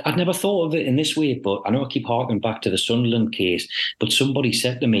I'd never thought of it in this way, but I know I keep harking back to the Sunderland case, but somebody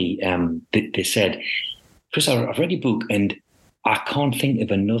said to me, they said, Chris, I've read your book and I can't think of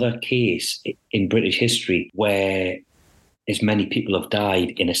another case in British history where as many people have died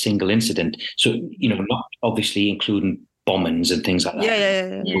in a single incident. So, not obviously including bombings and things like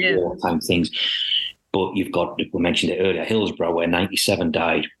that. Wartime things. But you've got, we mentioned it earlier, Hillsborough, where 97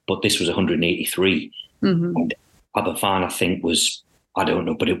 died, but this was 183. And Aberfan, I think, was, I don't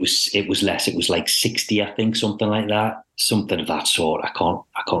know, but it was less. It was like 60, I think, something like that. Something of that sort. I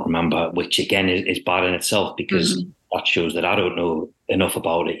can't remember, which again is bad in itself, because that shows that I don't know enough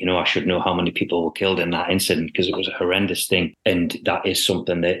about it. I should know how many people were killed in that incident, because it was a horrendous thing. And that is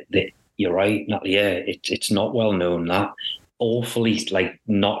something that you're right, it's not well known. That awfully,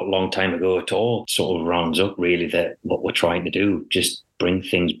 not a long time ago at all, sort of rounds up really that what we're trying to do, just bring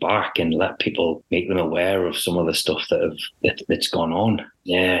things back and let people, make them aware of some of the stuff that's gone on.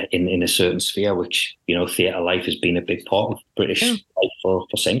 In a certain sphere, which theatre life has been a big part of British life for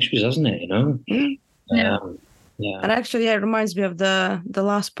centuries, hasn't it? And actually, it reminds me of the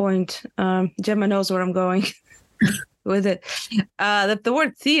last point. Gemma knows where I'm going with it. That the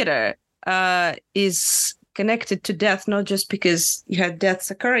word theatre is connected to death, not just because you had deaths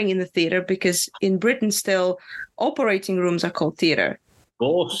occurring in the theatre, because in Britain still operating rooms are called theatre. Of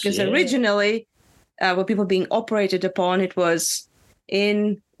course. Because originally, when people being operated upon, it was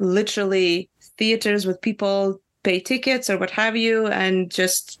in literally theatres with people pay tickets or what have you, and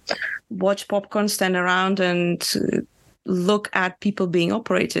just watch popcorn, stand around and look at people being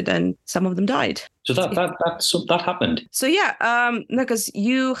operated, and some of them died. So that happened. So because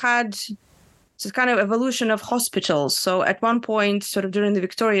you had this kind of evolution of hospitals. So at one point, sort of during the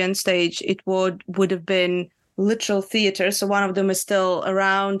Victorian stage, it would have been literal theatre. So one of them is still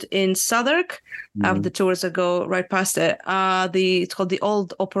around in Southwark. The tours that go right past it. It's called the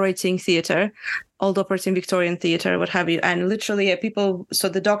Old Operating Theatre, Old Operating Victorian Theatre, what have you. And literally people, so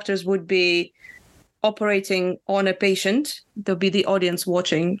the doctors would be operating on a patient. There'll be the audience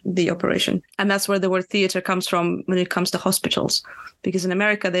watching the operation. And that's where the word theatre comes from when it comes to hospitals. Because in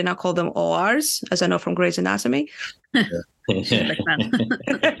America, they now call them ORs, as I know from Grey's Anatomy.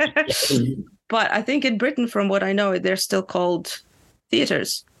 But I think in Britain, from what I know, they're still called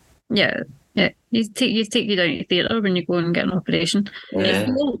theatres. Yeah. You take you down to theatre when you go and get an operation. It's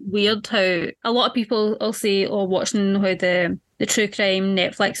a little weird how a lot of people will say, watching how the true crime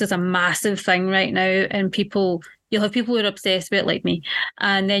Netflix is a massive thing right now, and you'll have people who are obsessed with it like me,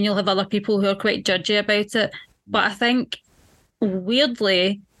 and then you'll have other people who are quite judgy about it. But I think,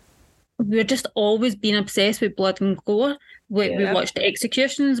 weirdly, we're just always been obsessed with blood and gore. We watched the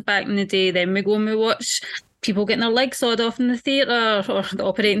executions back in the day, then we go and we watch people getting their legs sawed off in the theatre or the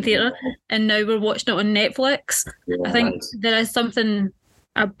operating theatre, and now we're watching it on Netflix. I think there is something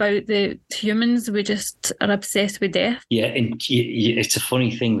about the humans, we just are obsessed with death. Yeah, and it's a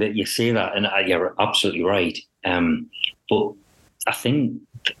funny thing that you say that, and you're absolutely right. But I think,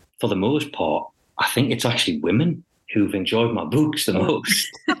 for the most part, I think it's actually women who've enjoyed my books the most.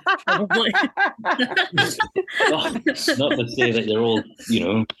 Probably. not to say that they're all,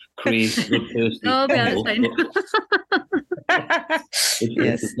 crazy, bloodthirsty. Oh, yeah, that's fine.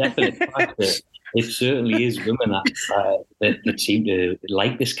 It's a definite fact that it certainly is women that seem to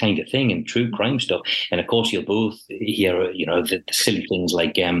like this kind of thing and true crime stuff. And of course, you'll both hear, the silly things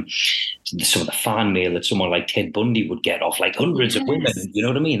like some of the fan mail that someone like Ted Bundy would get off like hundreds of women. You know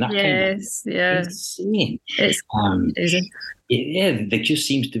what I mean? That kind of insane. It's amazing. Yeah, there just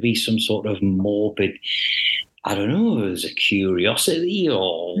seems to be some sort of morbid, I don't know, there's a curiosity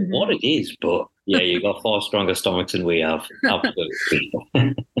or what it is, but yeah, you've got far stronger stomachs than we have. Absolutely.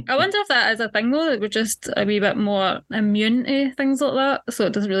 I wonder if that is a thing, though, that we're just a wee bit more immune to things like that, so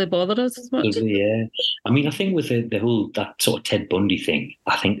it doesn't really bother us as much. Yeah. I mean, I think with the whole, that sort of Ted Bundy thing,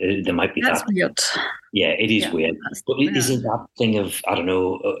 I think there might be That's weird. Yeah, it is weird. But is it that thing of, I don't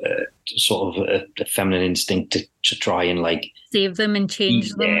know, sort of a feminine instinct to try and like save them and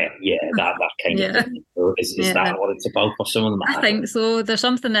change them? Yeah, that kind of thing. So is that what it's about for some of them? I think so. There's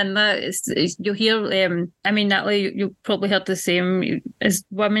something in that. You'll hear, I mean, Natalie, you probably heard the same. As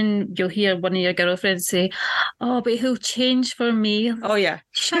women, you'll hear one of your girlfriends say, "Oh, but he'll change for me." Oh, yeah.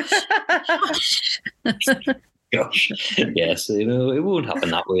 Shush. Gosh, yes, it won't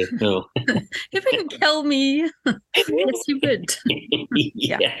happen that way. No, he wouldn't kill me. Yes, he would.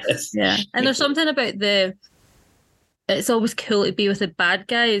 Yes, yeah. And there's something about it's always cool to be with a bad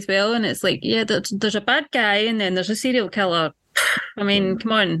guy as well, and it's like, yeah, there's a bad guy, and then there's a serial killer. I mean,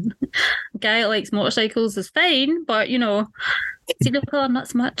 come on, a guy that likes motorcycles is fine, but serial killer not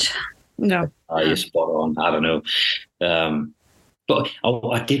so much. No, you're spot on. I don't know, but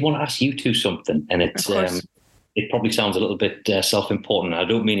I did want to ask you two something, and it's. It probably sounds a little bit self-important. I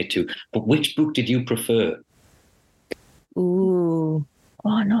don't mean it to, but which book did you prefer? Ooh.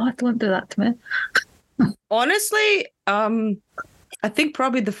 Oh, no, don't do that to me. Honestly, I think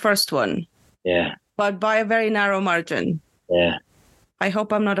probably the first one. Yeah. But by a very narrow margin. Yeah. I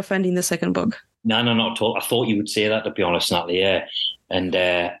hope I'm not offending the second book. No, not at all. I thought you would say that, to be honest, Natalie, yeah. And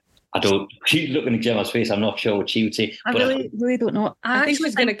I don't, looking at Gemma's face, I'm not sure what she would say. I really don't know. I think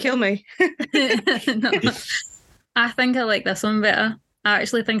she's going to kill me. No. I think I like this one better. I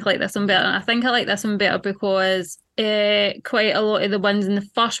actually think I like this one better. And I think I like this one better because quite a lot of the ones in the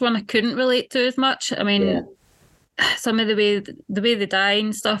first one I couldn't relate to as much. I mean, some of the way they die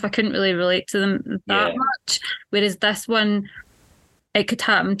and stuff, I couldn't really relate to them that much. Whereas this one, it could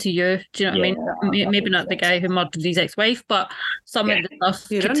happen to you. Do you know what I mean? Maybe not the guy who murdered his ex-wife, but some of the stuff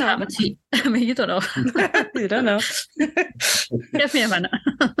could happen to you. I mean, you don't know. You don't know. Give me a minute.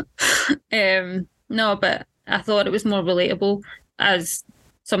 No, but I thought it was more relatable as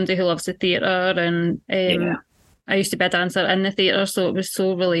somebody who loves the theatre, and I used to be a dancer in the theatre, so it was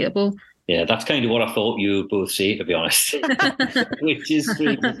so relatable. Yeah, that's kind of what I thought you would both say, to be honest. Which is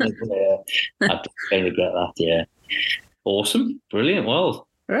sweet. I kind of get that, yeah. Awesome. Brilliant. Well,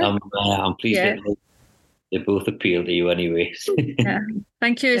 right. I'm pleased that they both appeal to you anyway. Yeah.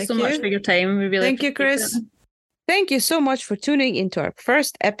 Thank you so much for your time. We really Thank you, Chris. It. Thank you so much for tuning into our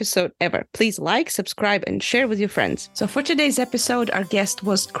first episode ever. Please like, subscribe, and share with your friends. So for today's episode, our guest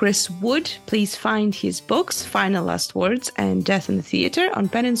was Chris Wood. Please find his books, Final Last Words and Death in the Theatre, on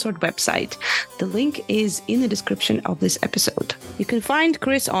Pen and Sword website. The link is in the description of this episode. You can find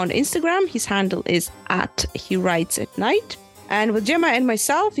Chris on Instagram. His handle is @HeWritesAtNight. And with Gemma and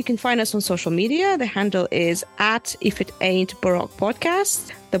myself, you can find us on social media. The handle is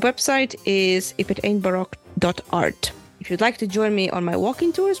 @IfItAin'tBaroque The website is ifitain'tbaroque.art. If you'd like to join me on my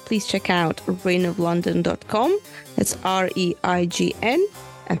walking tours, please check out reignoflondon.com. That's REIGN.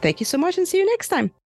 And thank you so much, and see you next time.